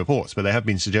conflicting reports, but there have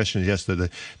been suggestions, yes, that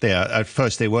at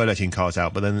first they were letting cars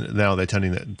out, but then now they're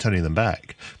turning them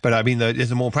back. But I mean,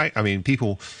 there's a more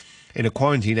people in a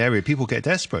quarantine area, people get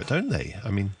desperate, don't they? I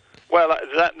mean, well,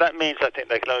 that means I think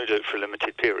they can only do it for a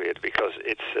limited period because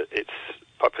its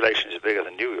population is bigger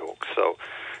than New York, so.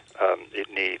 It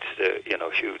needs,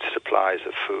 huge supplies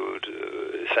of food,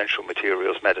 essential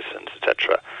materials, medicines,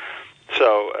 etc.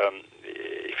 So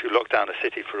if you lock down a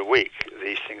city for a week,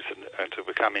 these things are going to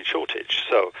become in shortage.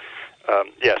 So,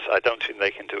 yes, I don't think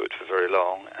they can do it for very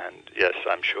long. And, yes,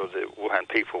 I'm sure the Wuhan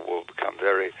people will become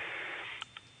very,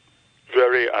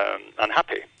 very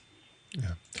unhappy.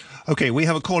 Yeah. Okay, we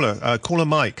have a caller. Caller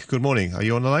Mike, good morning. Are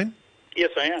you on the line?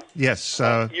 Yes, I am. Yes.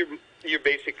 You've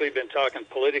basically been talking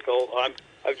political.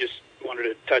 I've just wanted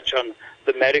to touch on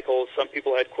the medical. Some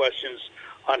people had questions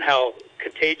on how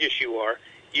contagious you are.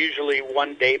 Usually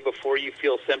 1 day before you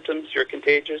feel symptoms, you're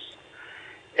contagious.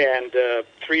 And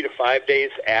 3 to 5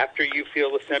 days after you feel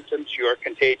the symptoms, you are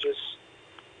contagious.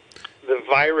 The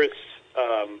virus,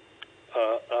 a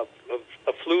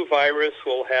flu virus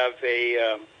will have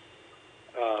a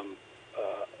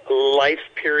life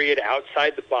period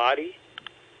outside the body.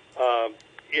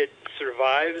 It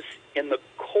survives in the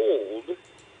cold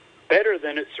better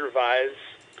than it survives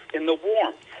in the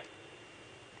warmth.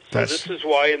 So this is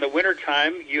why in the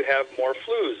wintertime you have more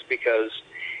flus, because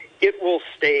it will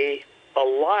stay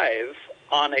alive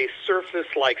on a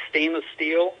surface like stainless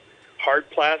steel, hard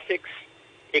plastics.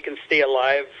 It can stay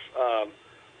alive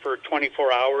for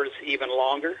 24 hours, even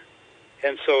longer.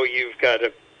 And so you've got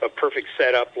a perfect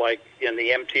setup like in the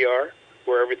MTR,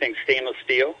 where everything's stainless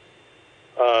steel.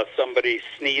 Somebody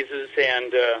sneezes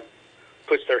and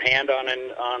puts their hand on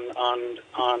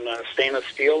stainless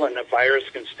steel, and the virus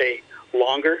can stay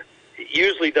longer. It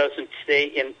usually doesn't stay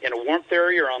in a warmth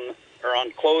area or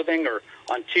on clothing or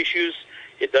on tissues.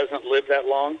 It doesn't live that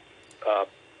long.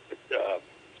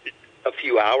 A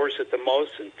few hours at the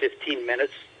most, and 15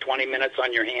 minutes, 20 minutes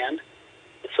on your hand.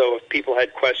 So if people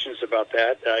had questions about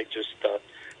that,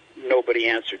 nobody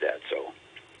answered that. So.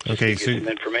 Okay, so some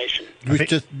information.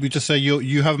 We just say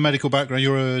you have a medical background.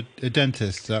 You're a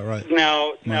dentist. Is that right?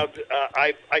 Now,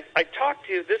 I talked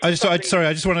to you. I just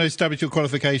want to establish your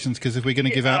qualifications, because if we're going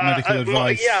to give out medical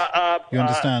advice, you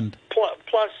understand.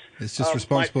 Plus, it's just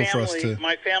responsible for us to.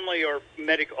 My family are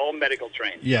all medical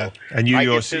trained. Yeah, so and you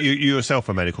yourself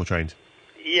are medical trained.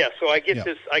 Yeah, so I get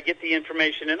I get the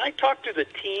information, and I talked to the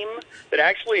team that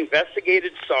actually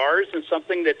investigated SARS, and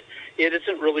something that it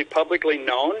isn't really publicly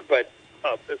known, but.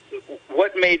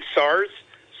 What made SARS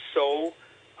so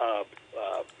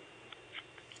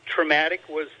traumatic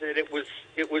was that it was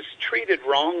treated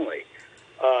wrongly.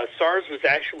 SARS was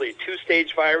actually a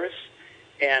 2-stage virus,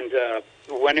 and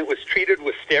when it was treated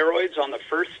with steroids on the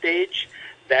first stage,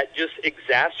 that just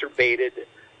exacerbated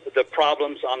the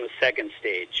problems on the second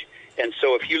stage. And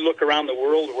so if you look around the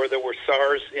world where there were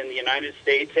SARS in the United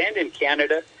States and in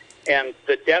Canada, and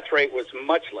the death rate was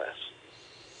much less.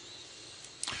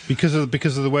 Because of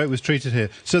the way it was treated here.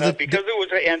 So because it was,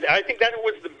 and I think that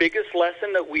was the biggest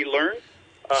lesson that we learned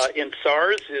in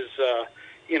SARS is,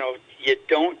 you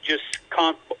don't just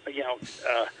carte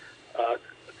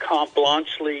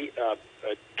blanchely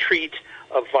treat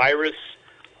a virus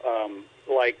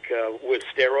like with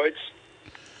steroids.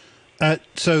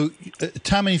 So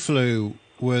Tamiflu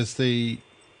was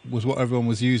what everyone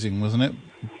was using, wasn't it?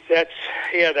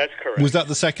 Yeah, that's correct. Was that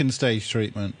the second stage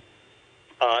treatment?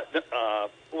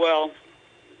 Well,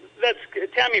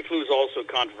 Tamiflu is also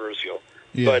controversial,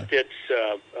 but it's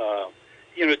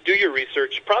do your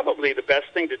research. Probably the best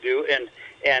thing to do,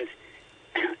 and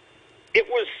it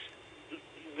was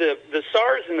the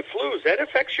SARS and the flus that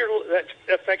affects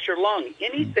your lung.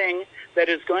 Anything that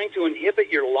is going to inhibit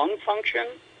your lung function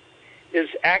is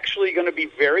actually going to be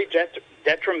very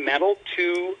detrimental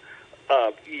to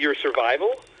your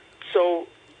survival. So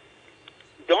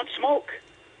don't smoke.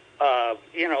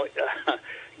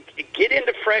 Get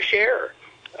into fresh air.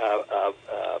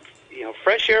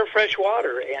 Fresh air, fresh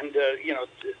water, and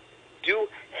do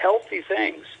healthy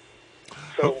things.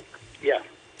 So, yeah.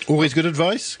 Always good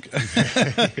advice.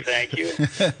 Thank you.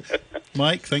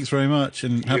 Mike, thanks very much,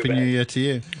 and Happy New Year to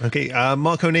you. Okay,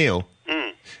 Mark O'Neill.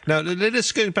 Now, let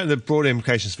us go back to the broader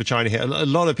implications for China here. A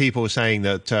lot of people are saying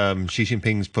that Xi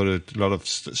Jinping's put a lot of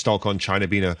stock on China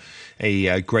being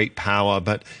a great power,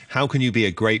 but how can you be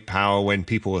a great power when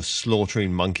people are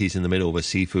slaughtering monkeys in the middle of a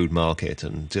seafood market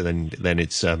and then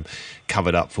it's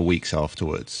covered up for weeks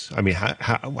afterwards? I mean,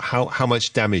 how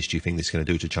much damage do you think this is going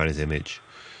to do to China's image?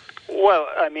 Well,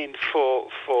 I mean,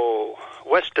 for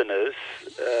Westerners,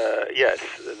 yes,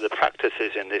 the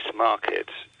practices in this market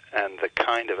and the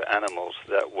kind of animals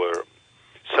that were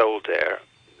sold there,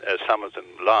 some of them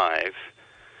live,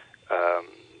 I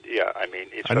mean,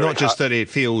 it's and not just that it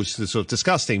feels sort of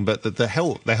disgusting, but that the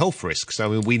health risks. I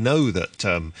mean, we know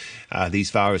that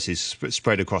these viruses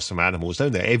spread across from animals,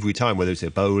 don't they? Every time, whether it's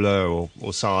Ebola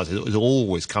or SARS, it's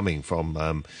always coming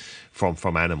from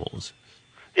animals.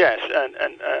 Yes,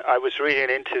 and I was reading an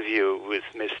interview with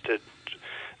Mr.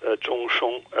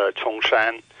 Zhong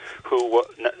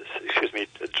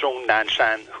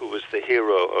Nanshan, who was the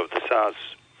hero of the SARS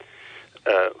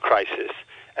crisis,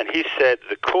 and he said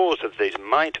the cause of this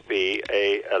might be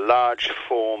a large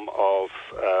form of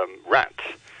rat.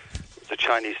 The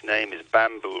Chinese name is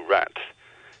bamboo rat,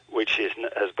 which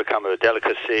has become a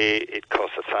delicacy. It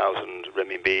costs 1,000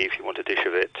 renminbi if you want a dish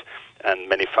of it, and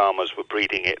many farmers were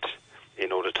breeding it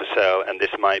in order to sell, and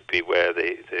this might be where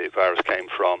the virus came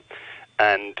from.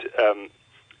 And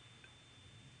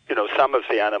some of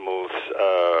the animals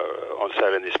on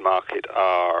sale in this market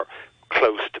are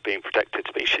close to being protected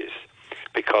species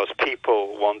because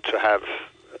people want to have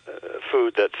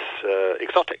food that's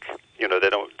exotic. They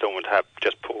don't want to have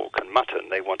just pork and mutton.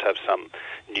 They want to have some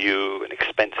new and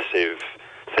expensive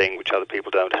thing which other people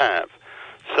don't have.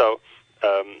 So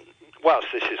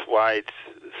whilst this is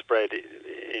widespread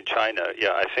in China,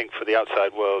 I think for the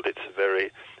outside world it's a very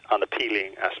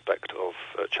unappealing aspect of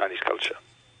Chinese culture.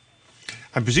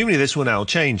 And presumably this will now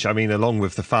change. I mean, along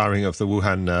with the firing of the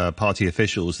Wuhan party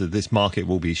officials, that this market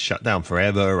will be shut down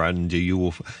forever, and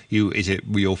you'll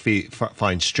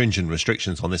find stringent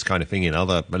restrictions on this kind of thing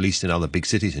at least in other big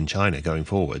cities in China going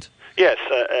forward. Yes,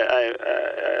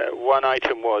 one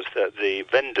item was that the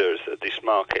vendors at this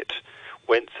market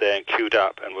went there and queued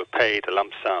up and were paid a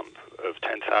lump sum of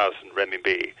 10,000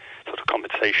 renminbi, sort of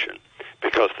compensation,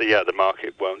 because the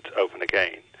market won't open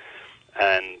again.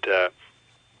 And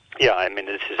I mean,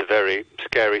 this is a very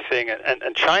scary thing,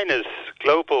 and China's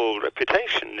global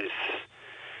reputation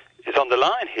is on the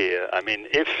line here. I mean,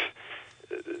 if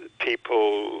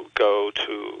people go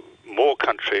to more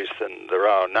countries than there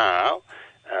are now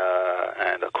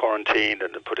and are quarantined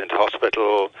and are put into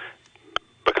hospital,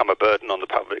 become a burden on the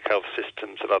public health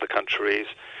systems of other countries,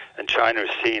 and China is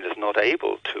seen as not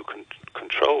able to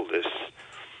control this,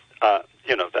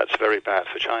 that's very bad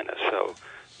for China. So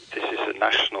this is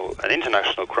an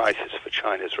international crisis for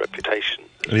China's reputation,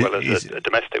 as well as a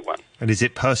domestic one. And is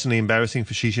it personally embarrassing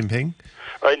for Xi Jinping?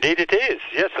 Indeed it is,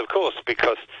 yes, of course,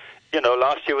 because,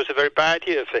 last year was a very bad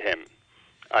year for him.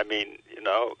 I mean,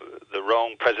 the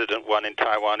wrong president won in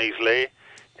Taiwan easily.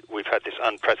 We've had this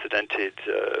unprecedented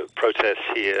protest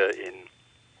here in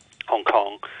Hong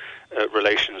Kong.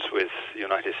 Relations with the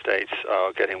United States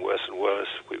are getting worse and worse.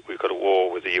 We've got a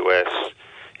war with the U.S.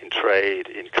 in trade,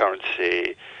 in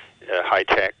currency, high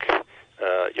tech,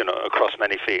 across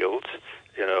many fields,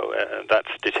 and that's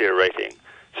deteriorating.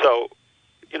 So,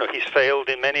 he's failed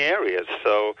in many areas,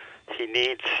 so he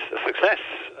needs a success.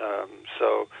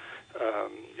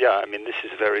 I mean, this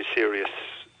is a very serious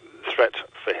threat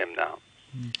for him now.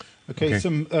 Okay,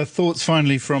 some thoughts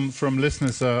finally from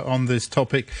listeners on this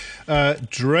topic.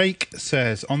 Drake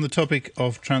says, on the topic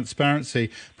of transparency,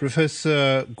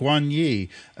 Professor Guan Yi,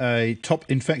 a top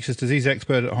infectious disease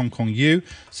expert at Hong Kong U,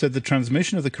 said the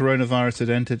transmission of the coronavirus had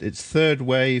entered its third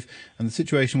wave and the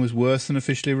situation was worse than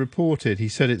officially reported. He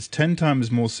said it's 10 times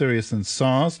more serious than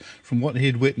SARS from what he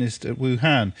had witnessed at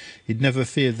Wuhan. He'd never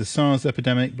feared the SARS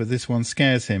epidemic, but this one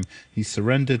scares him. He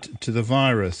surrendered to the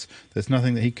virus. There's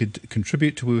nothing that he could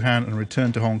contribute to Wuhan and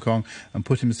return to Hong Kong and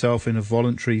put himself in a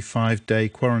voluntary 5-day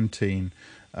quarantine.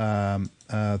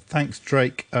 Thanks,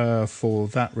 Drake, for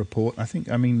that report.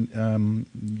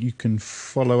 You can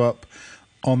follow up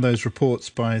on those reports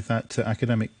by that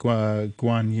academic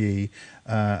Guan Yi.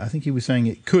 I think he was saying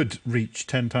it could reach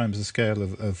 10 times the scale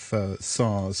of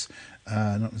SARS,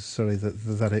 not necessarily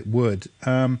that it would.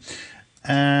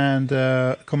 And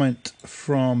a comment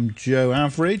from Joe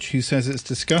Average, who says it's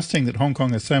disgusting that Hong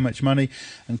Kong has so much money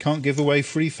and can't give away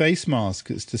free face masks.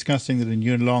 It's disgusting that in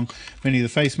Yuen Long, many of the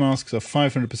face masks are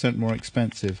 500% more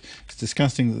expensive. It's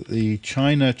disgusting that the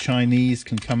Chinese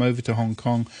can come over to Hong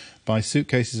Kong, buy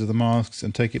suitcases of the masks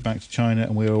and take it back to China,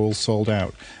 and we're all sold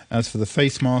out. As for the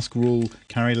face mask rule,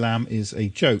 Carrie Lam is a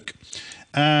joke.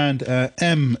 And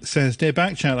M says, Dear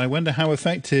Backchat, I wonder how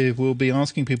effective we'll be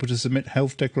asking people to submit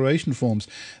health declaration forms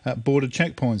at border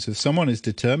checkpoints. If someone is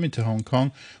determined to Hong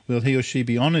Kong, will he or she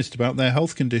be honest about their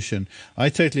health condition? I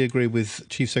totally agree with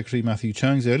Chief Secretary Matthew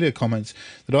Cheung's earlier comments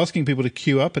that asking people to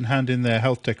queue up and hand in their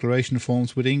health declaration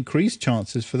forms would increase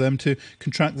chances for them to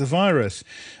contract the virus.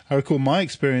 I recall my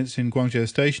experience in Guangzhou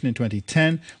Station in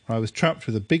 2010, where I was trapped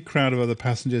with a big crowd of other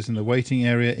passengers in the waiting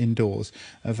area indoors.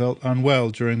 I felt unwell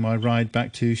during my ride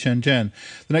back to Shenzhen.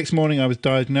 The next morning I was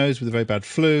diagnosed with a very bad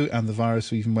flu, and the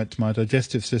virus even went to my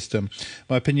digestive system.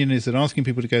 My opinion is that asking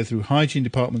people to go through hygiene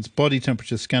department's body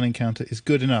temperature scanning counter is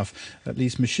good enough. At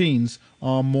least machines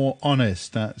are more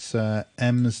honest. That's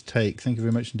M's take. Thank you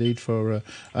very much indeed for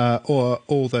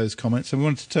all those comments. And we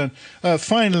want to turn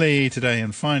finally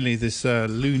this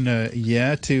lunar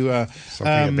year to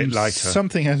something a bit lighter.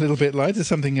 Something a little bit lighter,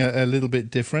 something a little bit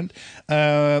different.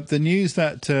 The news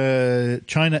that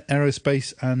China Aerospace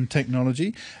and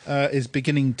Technology is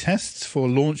beginning tests for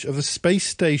launch of a space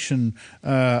station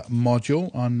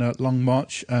module on Long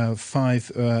March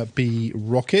 5B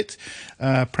rocket,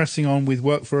 pressing on with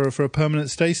work for a permanent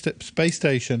space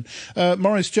station.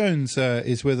 Maurice Jones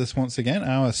is with us once again,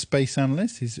 our space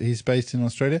analyst. He's based in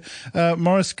Australia.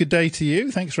 Maurice, good day to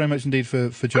you. Thanks very much indeed for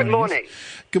joining Good morning. us.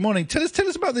 Good morning. Tell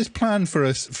us about this plan for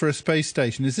a space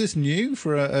station. Is this new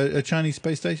for a Chinese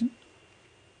space station?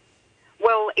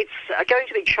 Well, it's going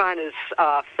to be China's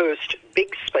first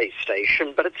big space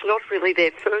station, but it's not really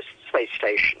their first space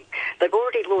station. They've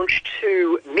already launched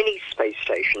 2 mini space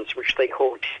stations, which they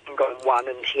call Tiangong 1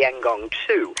 and Tiangong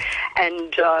 2.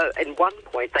 And at one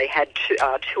point, they had 2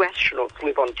 astronauts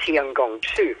live on Tiangong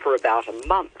 2 for about a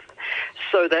month.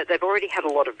 So that they've already had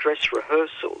a lot of dress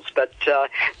rehearsals. But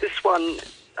this one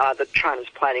that China's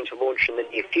planning to launch in the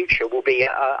near future will be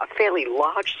a fairly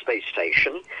large space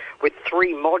station with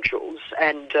 3 modules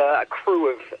and a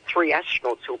crew of 3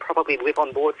 astronauts who will probably live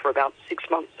on board for about 6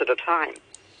 months at a time.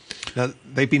 Now,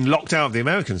 they've been locked out of the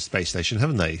American space station,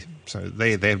 haven't they? So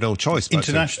they have no choice.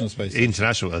 International space station.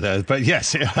 International, but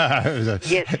yes.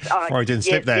 I didn't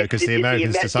slip there because the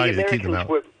Americans decided to keep them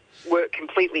out. Were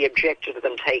completely objected to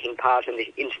them taking part into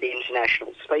the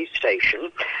International Space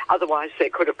Station. Otherwise, there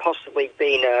could have possibly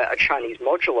been a Chinese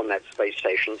module on that space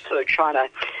station. So China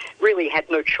really had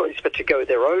no choice but to go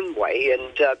their own way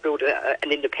and build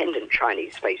an independent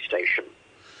Chinese space station.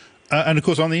 And, of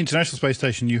course, on the International Space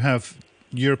Station, you have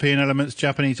European elements,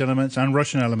 Japanese elements, and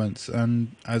Russian elements,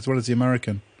 and as well as the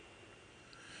American.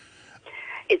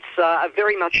 It's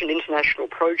very much an international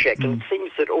project, and it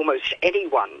seems that almost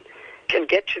anyone can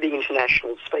get to the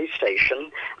International Space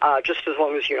Station just as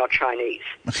long as you're not Chinese.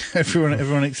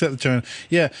 everyone except China.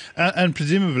 Yeah, and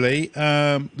presumably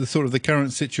the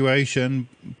current situation,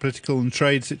 political and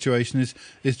trade situation,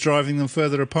 is driving them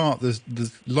further apart. There's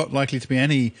not likely to be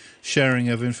any sharing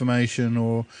of information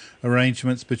or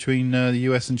arrangements between the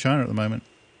US and China at the moment.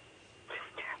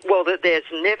 Well, there's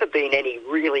never been any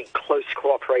really close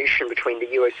cooperation between the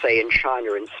USA and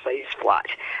China in spaceflight.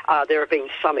 There have been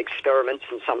some experiments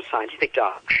and some scientific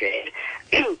data shared,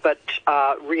 but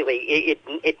really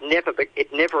it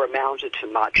never amounted to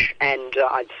much. And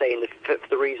I'd say, for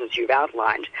the reasons you've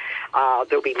outlined,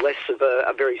 there'll be less of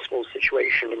a very small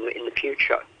situation in the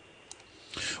future.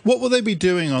 What will they be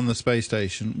doing on the space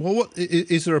station? Well,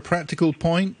 is there a practical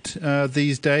point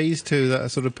these days to that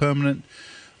sort of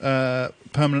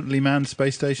permanently manned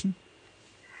space station?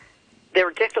 There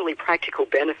are definitely practical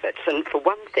benefits, and for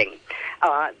one thing,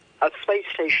 a space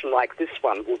station like this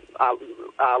one, will,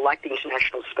 like the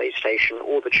International Space Station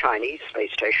or the Chinese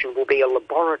Space Station, will be a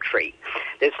laboratory.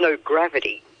 There's no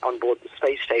gravity on board the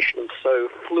space station, and so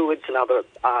fluids and other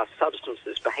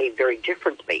substances behave very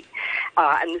differently.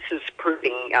 And this is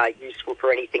proving useful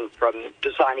for anything from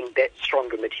designing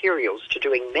stronger materials to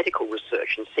doing medical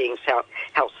research and seeing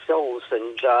how cells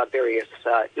and various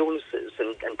illnesses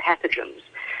and pathogens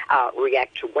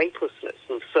react to weightlessness.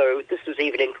 And so this has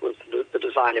even influenced the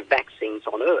design of vaccines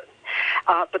on Earth.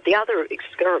 But the other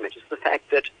experiment is the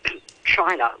fact that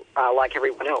China, like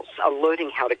everyone else, are learning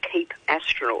how to keep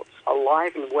astronauts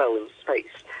alive and well in space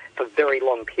for very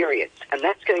long periods. And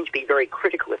that's going to be very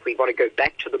critical if we want to go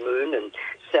back to the moon and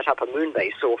set up a moon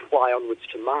base or fly onwards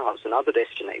to Mars and other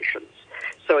destinations.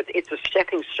 So it's a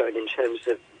stepping stone in terms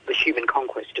of the human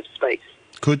conquest of space.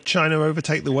 Could China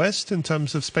overtake the West in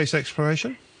terms of space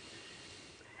exploration?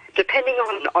 Depending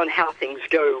on how things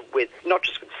go with, not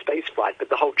just with spaceflight, but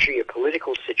the whole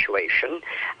geopolitical situation,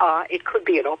 it could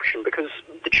be an option because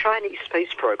the Chinese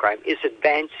space program is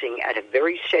advancing at a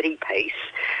very steady pace.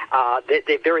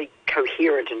 They're very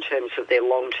coherent in terms of their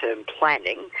long-term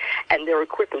planning, and their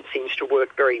equipment seems to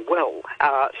work very well.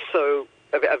 So,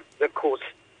 of course,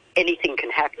 anything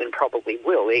can happen and probably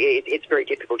will. It's very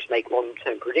difficult to make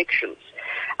long-term predictions.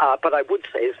 But I would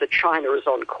say is that China is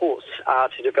on course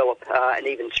to develop an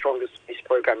even stronger space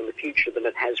program in the future than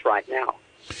it has right now.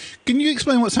 Can you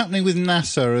explain what's happening with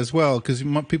NASA as well? Because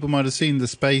people might have seen the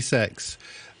SpaceX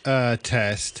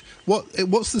test.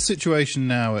 What's the situation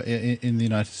now in the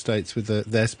United States with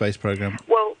their space program?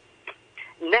 Well,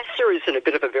 NASA is in a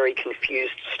bit of a very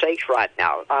confused state right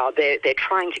now. They're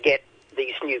trying to get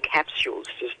these new capsules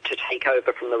to take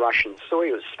over from the Russian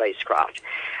Soyuz spacecraft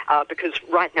because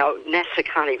right now NASA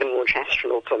can't even launch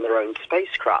astronauts on their own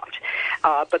spacecraft.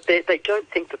 But they don't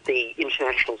think that the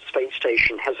International Space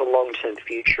Station has a long-term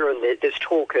future, and there's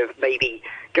talk of maybe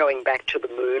going back to the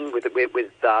moon with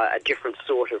a different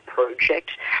sort of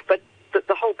project. But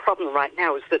the whole problem right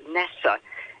now is that NASA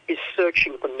is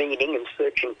searching for meaning and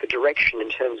searching for direction in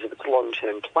terms of its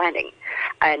long-term planning.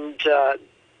 And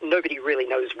nobody really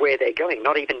knows where they're going.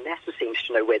 Not even NASA seems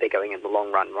to know where they're going in the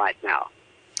long run right now.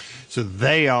 So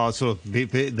they are sort of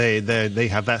they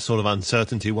have that sort of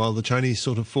uncertainty while the Chinese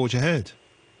sort of forge ahead.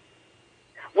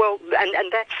 Well,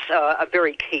 and that's a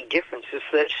very key difference, is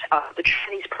that the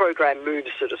Chinese program moves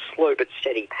at a slow but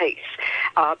steady pace,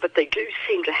 but they do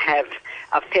seem to have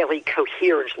a fairly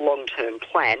coherent long-term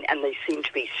plan, and they seem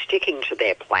to be sticking to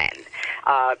their plan.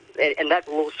 And that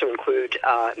will also include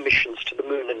missions to the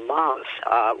Moon and Mars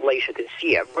later this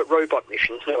year, robot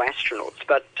missions, no astronauts,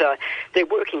 but they're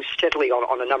working steadily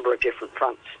on a number of different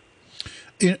fronts.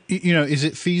 You know, is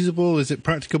it feasible, is it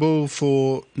practicable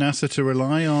for NASA to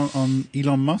rely on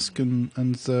Elon Musk and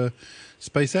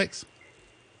SpaceX?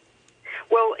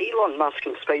 Well, Elon Musk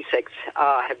and SpaceX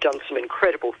have done some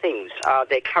incredible things.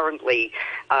 They're currently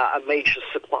a major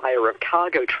supplier of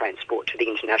cargo transport to the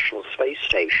International Space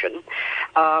Station.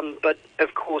 But,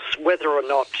 of course, whether or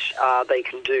not they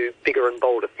can do bigger and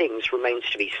bolder things remains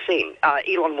to be seen.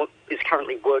 Elon is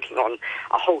currently working on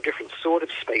a whole different sort of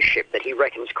spaceship that he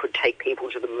reckons could take people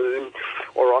to the moon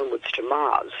or onwards to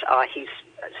Mars. He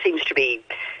seems to be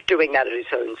doing that at his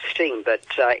own steam, but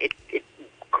it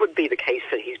could be the case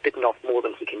that he's bitten off more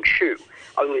than he can chew.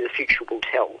 Only the future will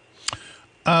tell.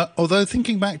 Although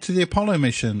thinking back to the Apollo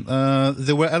mission,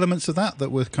 there were elements of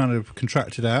that were kind of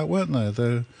contracted out, weren't there?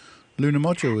 The lunar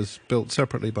module was built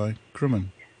separately by Grumman.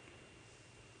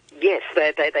 Yes,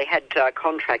 they had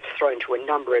contracts thrown to a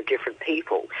number of different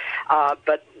people,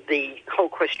 but the whole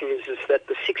question is that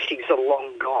the 60s are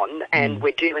long gone, and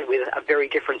we're dealing with a very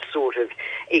different sort of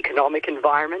economic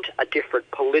environment, a different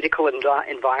political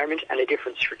environment, and a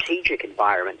different strategic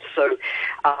environment. So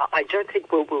I don't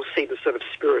think we'll see the sort of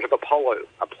spirit of Apollo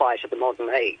apply to the modern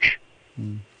age.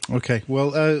 Okay,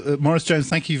 well, Maurice Jones,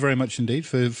 thank you very much indeed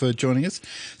for joining us,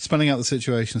 spelling out the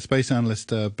situation, space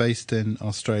analyst based in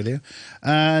Australia.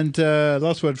 And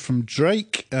last word from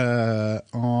Drake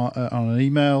on an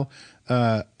email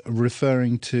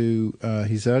referring to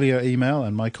his earlier email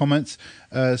and my comments,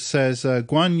 says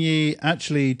Guan Yi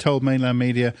actually told mainland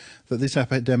media that this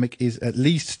epidemic is at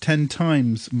least 10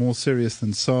 times more serious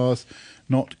than SARS,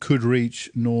 not could reach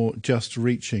nor just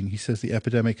reaching. He says the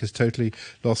epidemic has totally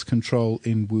lost control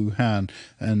in Wuhan.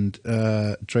 And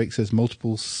Drake says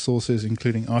multiple sources,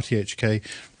 including RTHK,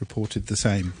 reported the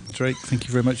same. Drake, thank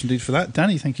you very much indeed for that.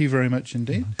 Danny, thank you very much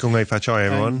indeed. Kung Hei Fat Choi,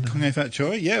 everyone. Kung Hei Fat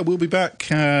Choi. Yeah, we'll be back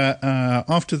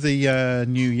after the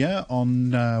new year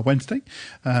on Wednesday,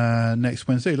 next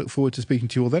Wednesday. Look forward to speaking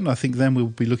to you all then. I think then we'll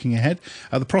be looking ahead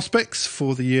at the prospects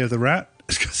for the Year of the Rat.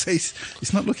 was going to say,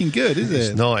 it's not looking good, is it?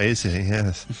 It's not, is it?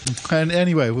 Yes. And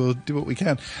anyway, we'll do what we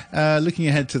can. Looking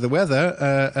ahead to the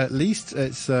weather, at least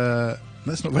it's...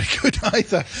 that's not very good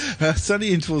either. Sunny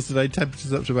intervals today,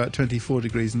 temperatures up to about 24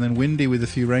 degrees, and then windy with a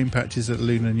few rain patches at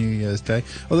Lunar New Year's Day.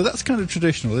 Although that's kind of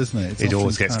traditional, isn't it? It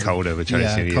always gets cold over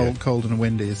Chinese New Year. Cold and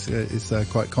windy is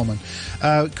quite common.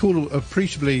 Cool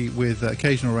appreciably with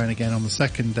occasional rain again on the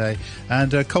second day,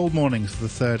 and cold mornings for the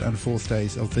third and fourth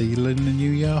days of the Lunar New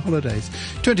Year holidays.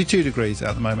 22 degrees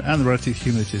at the moment, and the relative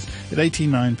humidity is at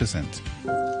 89%.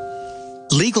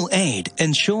 Legal aid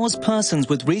ensures persons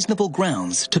with reasonable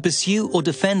grounds to pursue or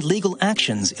defend legal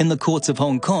actions in the courts of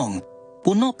Hong Kong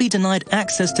will not be denied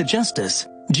access to justice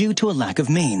due to a lack of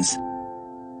means.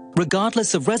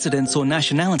 Regardless of residence or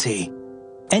nationality,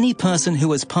 any person who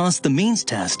has passed the means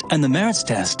test and the merits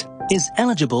test is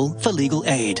eligible for legal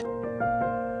aid.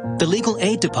 The Legal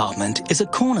Aid Department is a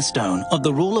cornerstone of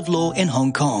the rule of law in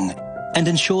Hong Kong and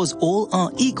ensures all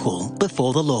are equal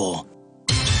before the law.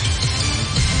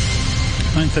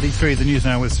 9:33, the news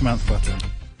now with Samantha Butter.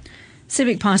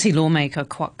 Civic Party lawmaker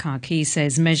Kwok Ka-ki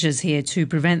says measures here to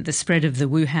prevent the spread of the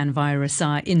Wuhan virus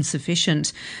are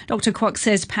insufficient. Dr. Kwok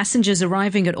says passengers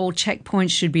arriving at all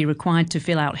checkpoints should be required to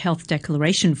fill out health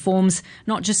declaration forms,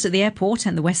 not just at the airport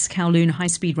and the West Kowloon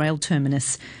high-speed rail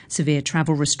terminus. Severe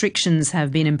travel restrictions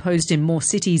have been imposed in more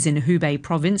cities in Hubei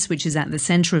province, which is at the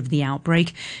centre of the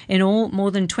outbreak. In all, more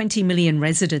than 20 million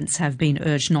residents have been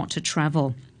urged not to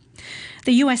travel.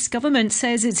 The US government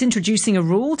says it's introducing a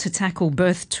rule to tackle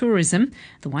birth tourism.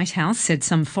 The White House said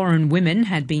some foreign women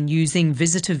had been using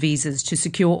visitor visas to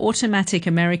secure automatic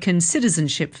American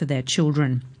citizenship for their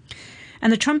children.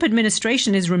 And the Trump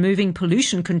administration is removing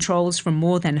pollution controls from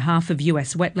more than half of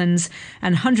US wetlands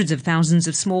and hundreds of thousands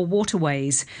of small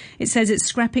waterways. It says it's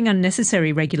scrapping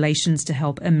unnecessary regulations to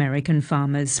help American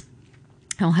farmers.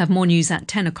 I'll have more news at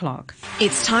 10 o'clock.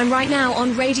 It's time right now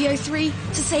on Radio 3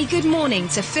 to say good morning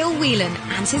to Phil Whelan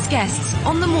and his guests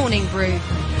on The Morning Brew.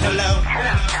 Hello.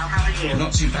 Hello, Phil. How are you?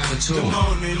 Not too bad at all. Good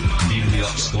morning. Newly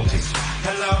upspotted.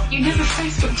 Hello. You never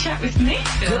Facebook chat with me,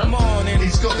 Phil. Good morning.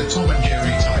 He's got the Tom and Jerry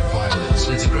type violence.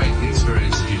 It's a great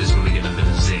experience if you just want to get a bit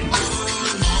of zing.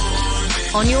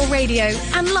 On your radio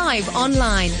and live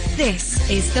online, this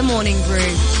is The Morning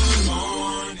Brew.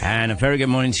 And a very good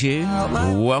morning to you.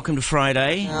 Welcome to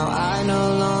Friday. A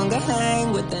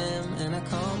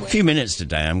few minutes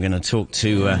today, I'm going to talk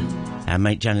to our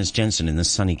mate Janice Jensen in the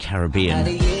sunny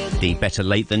Caribbean. The better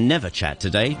late than never chat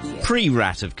today.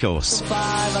 Pre-rat, of course.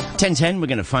 10:10, we're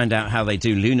going to find out how they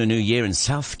do Lunar New Year in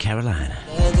South Carolina.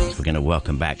 We're going to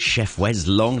welcome back Chef Wes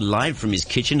Long live from his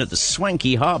kitchen at the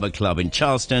Swanky Harbour Club in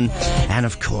Charleston. And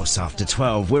of course, after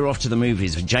 12, we're off to the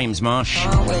movies with James Marsh.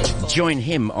 Join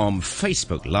him on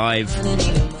Facebook Live.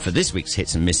 For this week's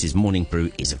Hits and Misses, Morning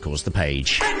Brew is, of course, the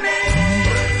page.